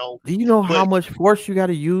wow, yo. Do you know how much force you got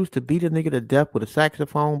to use to beat a nigga to death with a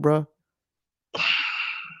saxophone, bro?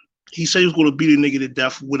 He said he was going to beat a nigga to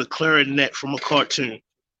death with a clarinet from a cartoon.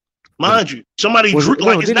 Mind you, somebody drew,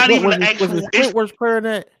 like, it's not even an actual. Squidward's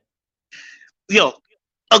clarinet? Yo,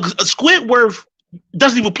 a Squidward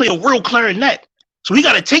doesn't even play a real clarinet. So he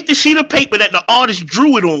got to take the sheet of paper that the artist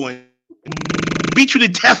drew it on, beat you to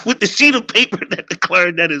death with the sheet of paper that the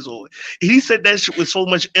clarinet is on. And he said that shit with so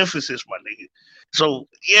much emphasis, my nigga. So,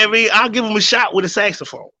 yeah, I mean, I'll give him a shot with a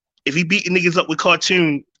saxophone if he beating niggas up with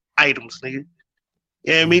cartoon items, nigga.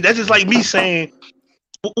 Yeah, I mean, that's just like me saying,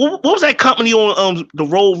 what was that company on the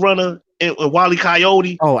Road Runner and Wile E.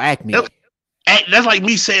 Coyote? Oh, Acme. That's like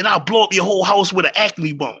me saying I'll blow up your whole house with an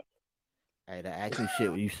Acme bomb. Hey, the Acme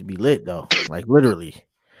shit used to be lit though, like literally.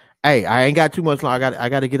 Hey, I ain't got too much long. I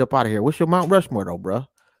got to get up out of here. What's your Mount Rushmore though, bro?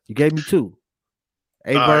 You gave me 2.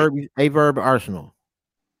 A-Verb, Arsenal.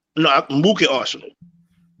 No, Mook and Arsenal.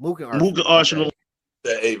 Mook and Arsenal.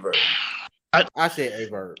 The A-Verb. I said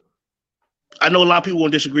A-Verb. I know a lot of people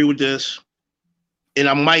won't disagree with this, and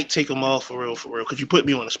I might take them off for real, because you put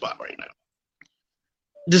me on the spot right now.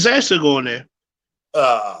 Disaster going there.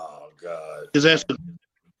 Oh God. Disaster.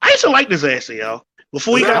 I used to like Disaster, y'all.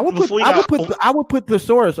 I would put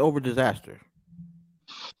Thesaurus over Disaster.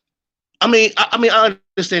 I mean, I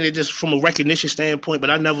understand it just from a recognition standpoint, but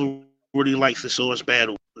I never really liked Thesaurus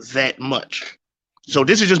battle that much. So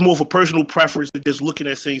this is just more of a personal preference than just looking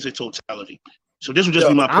at things in totality. So this would just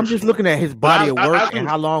be my. I'm just looking at his body of work and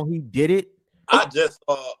how long he did it. I just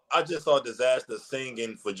saw Disaster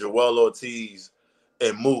singing for Joel Ortiz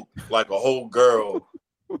and Mook like a whole girl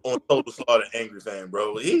on Total Slaughter Angry Fan,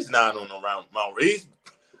 bro. He's not on the Mount.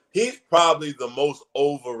 He's probably the most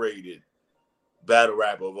overrated battle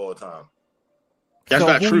rapper of all time. That's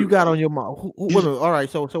not who true. You got on your mouth? All right,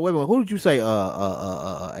 so wait a minute. Who did you say?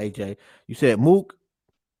 AJ. You said Mook.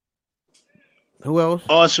 Who else?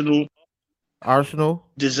 Arsenal.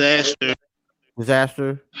 Disaster.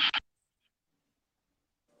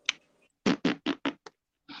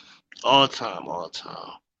 All time.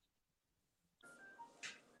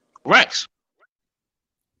 Rex.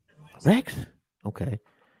 Okay.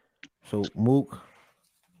 So Mook.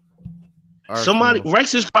 Arsenal.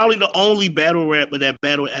 Rex is probably the only battle rapper that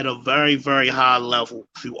battled at a very, very high level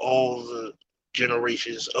through all the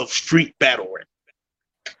generations of street battle rap.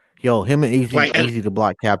 Yo, him and Easy the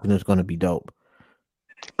Block Captain is gonna be dope.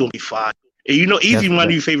 It's gonna be fine. And you know, Easy might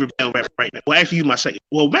be your favorite battle rapper right now. Well, actually, he's my second.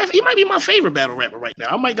 Well, he might be my favorite battle rapper right now.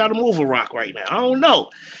 I might got him over Rock right now. I don't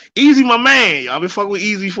know. Easy, my man. Y'all been fucking with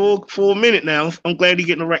Easy for a minute now. I'm glad he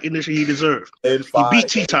getting the recognition he deserves. He beat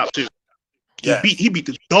T-Top too. He beat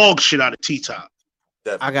the dog shit out of T-Top.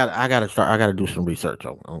 I gotta do some research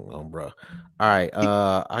on bro. All right.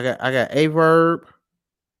 I got a verb.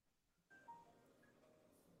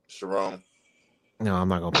 Sharon. No, I'm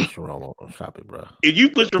not gonna put Sharon on. Stop it, bro. If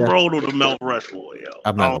you put Sharon on the Mount Rushmore, yo,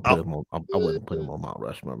 I'm not gonna put him on. I wouldn't put him on Mount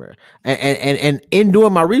Rushmore, man. And in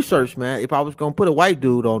doing my research, man, if I was gonna put a white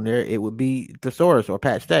dude on there, it would be Thesaurus or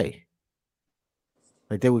Pat Stay.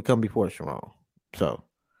 Like they would come before Sharon. So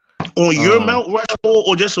on your Mount Rushmore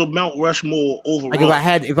or just a Mount Rushmore overall? Like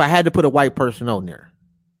if I had to put a white person on there.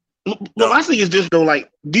 But my thing is this though,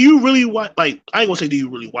 like, do you really watch? Like, I ain't gonna say do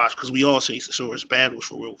you really watch because we all say Thesaurus battles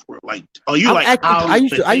for real. Like, are you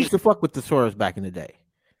I used to fuck with Thesaurus back in the day,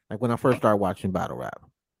 like when I first started watching battle rap.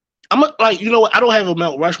 You know what? I don't have a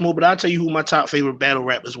Mount Rushmore, but I'll tell you who my top favorite battle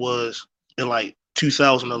rappers was in like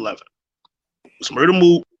 2011. It was Murder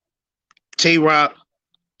Mook, Tay Rock,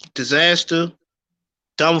 Disaster,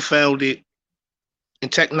 Dumbfounded,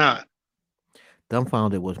 and Tech Nine.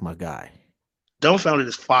 Dumbfounded was my guy. Dumbfounded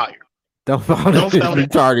is fire. Dumbfounded is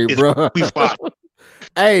retarded, bro. Fire.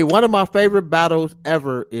 Hey, one of my favorite battles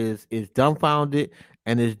ever is Dumbfounded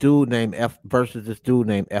and this dude named F versus this dude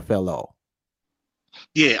named FLO.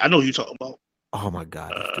 Yeah, I know who you're talking about. Oh my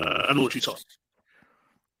god, I know what you're talking about.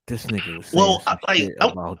 This nigga was saying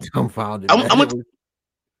about Dumbfounded. I'm gonna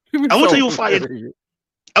tell you a fire. I'm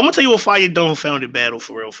gonna tell you a fire Dumbfounded battle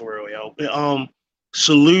for real, yo.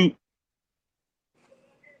 Salute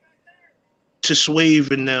to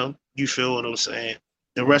Swave and them. You feel what I'm saying?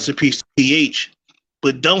 The recipe to PH.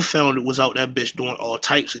 But Dumbfounded was out that bitch doing all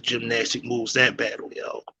types of gymnastic moves that battle,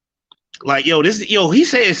 yo. Like, he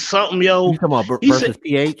said something, yo. You talking about versus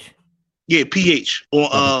PH? Yeah, PH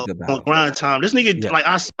on Grind Time. This nigga, like,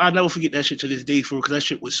 I never forget that shit to this day, because that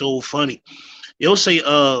shit was so funny. He'll say,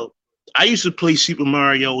 I used to play Super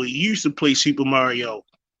Mario. He used to play Super Mario,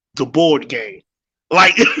 the board game.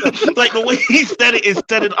 Like, like the way he said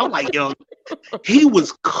it, I'm like, yo, he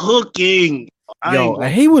was cooking. And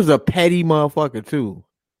he was a petty motherfucker too.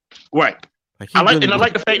 Right. I like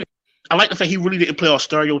the fact he really didn't play off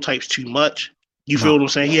stereotypes too much. You feel what I'm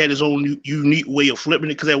saying? He had his own unique way of flipping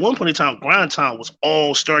it. Because at one point in time, Grind Time was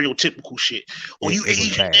all stereotypical shit. You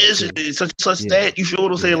Asian this and such that. You feel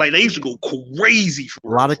what I'm saying? Like, they used to go crazy for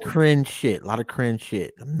a lot of cringe shit. I'm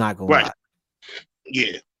not gonna lie.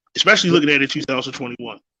 Yeah. Especially looking at it in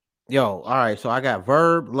 2021. Yo, all right. So I got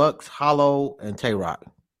Verb, Lux, Hollow, and Tay Rock.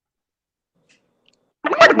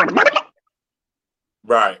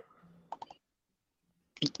 Right.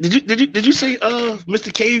 Did you say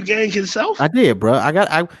Mr. Cave Gang himself? I did, bro.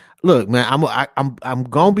 Look, man. I'm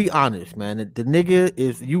gonna be honest, man. The nigga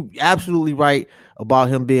is, you absolutely right about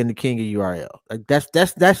him being the king of URL. Like that's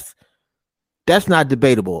not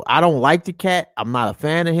debatable. I don't like the cat. I'm not a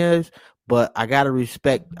fan of his. But I gotta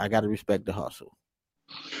respect the hustle.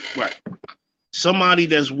 Right. Somebody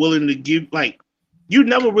that's willing to give, like, you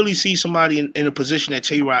never really see somebody in a position that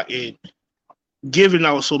Tay-Rock in giving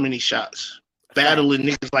out so many shots, battling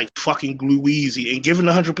niggas like fucking Glueezy and giving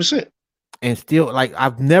 100%. And still, like,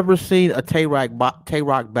 I've never seen a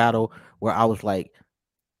Tay-Rock battle where I was like,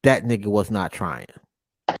 that nigga was not trying.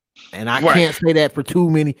 And I can't say that for too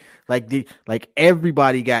many. Like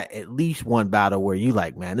everybody got at least one battle where you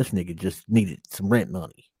like, man, this nigga just needed some rent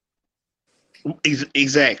money.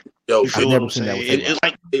 Exactly. Yo, I've never seen that. It's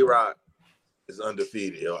like Tay-Rock is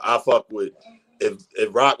undefeated. Yo, I fuck with if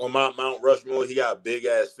Rock on Mount Rushmore, he got big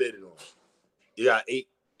ass fitted on. He got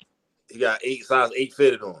size 8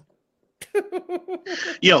 fitted on.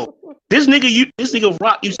 Yo, this nigga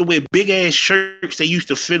Rock used to wear big ass shirts that used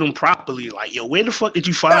to fit him properly. Like, yo, where the fuck did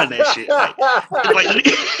you find that shit?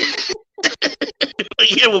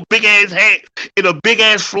 He had a big ass hat and a big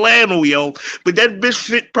ass flannel, yo. But that bitch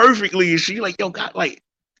fit perfectly, and she like, yo, God, like,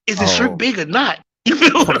 is the shirt big or not? You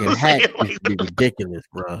feel what I'm saying? Like, ridiculous,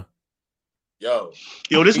 bro. Yo,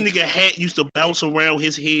 this nigga hat used to bounce around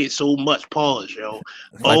his head so much. Pause, yo.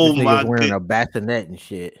 It's like this nigga's wearing a bassinet and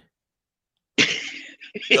shit.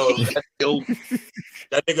 Yo,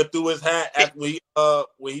 that nigga threw his hat after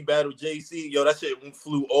when he battled JC. Yo, that shit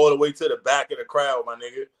flew all the way to the back of the crowd, my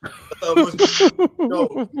nigga.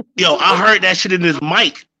 Yo, I heard that shit in his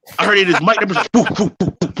mic. I heard it in his mic. That was like, boo, boo,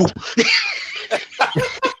 boo, boo, boo.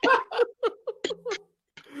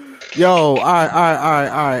 Yo, all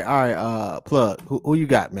right. Plug. Who you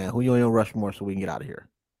got, man? Who you on your Rushmore so we can get out of here?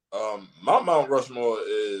 My Mount Rushmore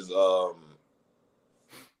is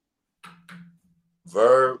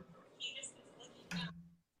Verb,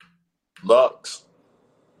 Lux,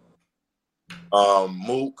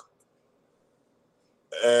 Mook,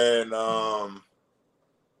 and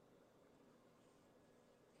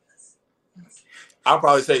I'll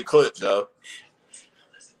probably say Clips, yo.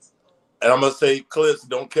 And I'm gonna say Clips.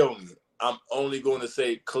 Don't kill me. I'm only going to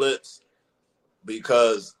say Clips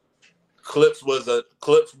because Clips was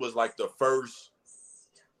like the first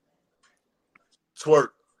twerk.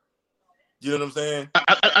 You know what I'm saying?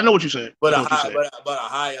 I know what you're saying. But to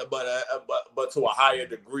a higher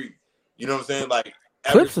degree. You know what I'm saying? Like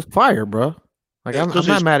Clips is fire, bro. Like I'm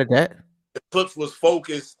not mad at that. If Clips was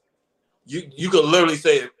focused, you could literally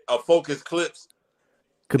say a focused Clips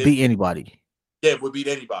could beat anybody. Yeah, it would beat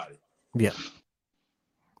anybody. Yeah.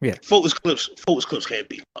 Yeah. Focus Clips can't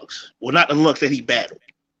beat Lux. Well, not the Lux that he battled.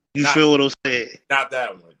 You feel what I'm saying? Not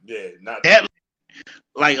that one. Yeah, not that.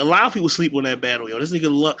 Like a lot of people sleep on that battle, yo. This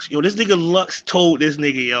nigga Lux told this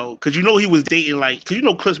nigga, yo, because you know he was dating because you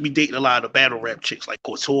know Clips be dating a lot of the battle rap chicks like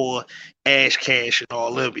Couture, Ash Cash, and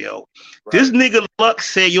all them, yo. Right. This nigga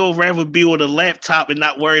Lux said you'll rather be on a laptop and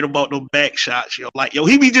not worried about no back shots, yo. Like, yo,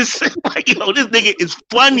 he be just saying, like, yo, this nigga is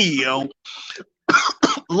funny, yo.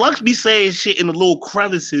 Lux be saying shit in the little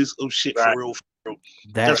crevices of shit for real.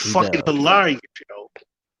 That's fucking hilarious, yo.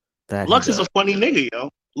 Lux is a funny nigga, yo.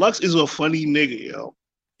 Lux is a funny nigga, yo.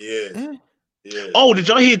 Yeah. Oh, did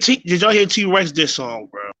y'all hear T-Rex this song,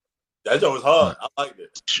 bro? That joke was hard. I liked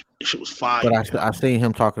it. Shit was fire. But I seen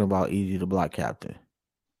him talking about Easy the Block Captain.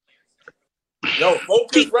 Yo,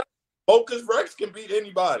 Focus Rex can beat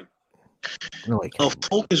anybody. No, he can't.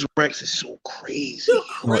 Focus Rex is so crazy.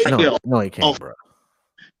 No, he can't, bro.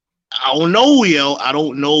 I don't know, yo.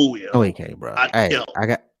 No, he can't, bro. I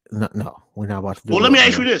got no. We're not about to do. Well, let me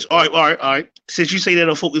ask you this. All right. Since you say that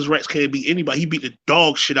a Focus Rex can't beat anybody, he beat the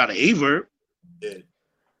dog shit out of Averb. Yeah.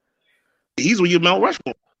 He's with your Mount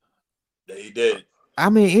Rushmore. Yeah, he did. I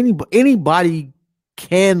mean, anybody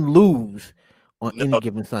can lose on any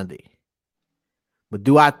given Sunday. But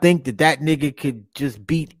do I think that nigga could just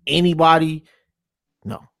beat anybody?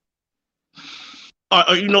 No. All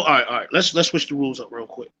right. Let's switch the rules up real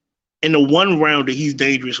quick. In the one rounder, he's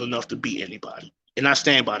dangerous enough to beat anybody. And I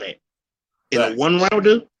stand by that. In a one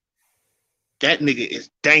rounder, that nigga is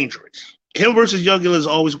dangerous. Him versus Youngula is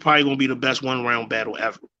always probably gonna be the best one round battle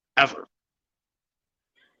ever.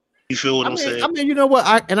 You feel what I'm saying? I mean, you know what?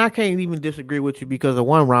 I can't even disagree with you because a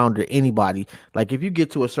one rounder, anybody, like if you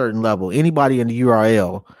get to a certain level, anybody in the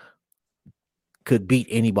URL could beat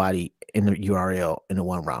anybody in the URL in a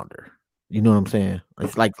one rounder. You know what I'm saying?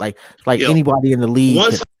 It's like anybody in the league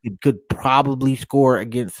could probably score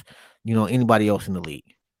against, anybody else in the league.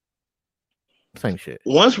 Same shit.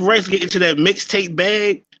 Once Rex get into that mixtape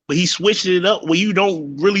bag, but he switched it up where you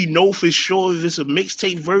don't really know for sure if it's a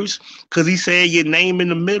mixtape verse because he said your name in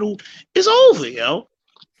the middle, it's over, yo.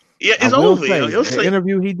 Yeah, it's over, yo. The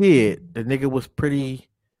interview he did, the nigga was pretty.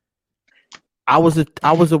 I was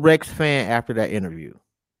a Rex fan after that interview.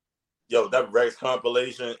 Yo, that Rex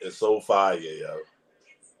compilation is so fire, yo.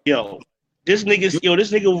 Yo, this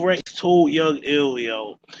nigga Rex told Young Ill,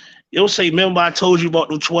 yo. Yo say, remember I told you about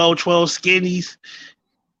the 12-12 skinnies?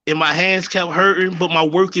 And my hands kept hurting, but my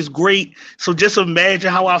work is great. So just imagine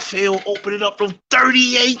how I feel opening up those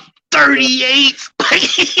 38. This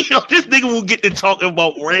nigga will get to talking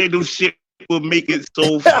about random shit will make it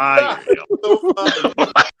so fire.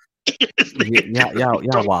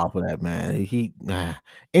 Y'all wild for that, man.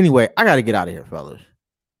 Anyway, I gotta get out of here, fellas.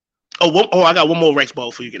 I got one more Rex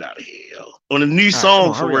ball before you get out of here, yo. On a new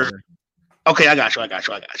song for Rex. Okay, I got you.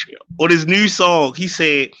 On his new song, he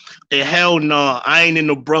said, hell nah, I ain't in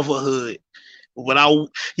the brotherhood. But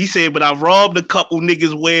he said, but I robbed a couple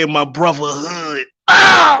niggas wearing my brotherhood.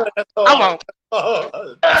 Come on.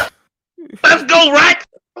 Let's go, Rex.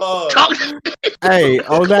 Hey,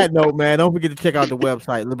 on that note, man, don't forget to check out the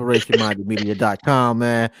website, liberationmindedmedia.com,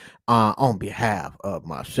 man. On behalf of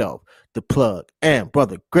myself, the plug, and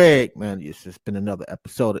brother Greg, man, it's just been another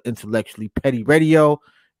episode of Intellectually Petty Radio,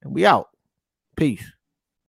 and we out. Peace.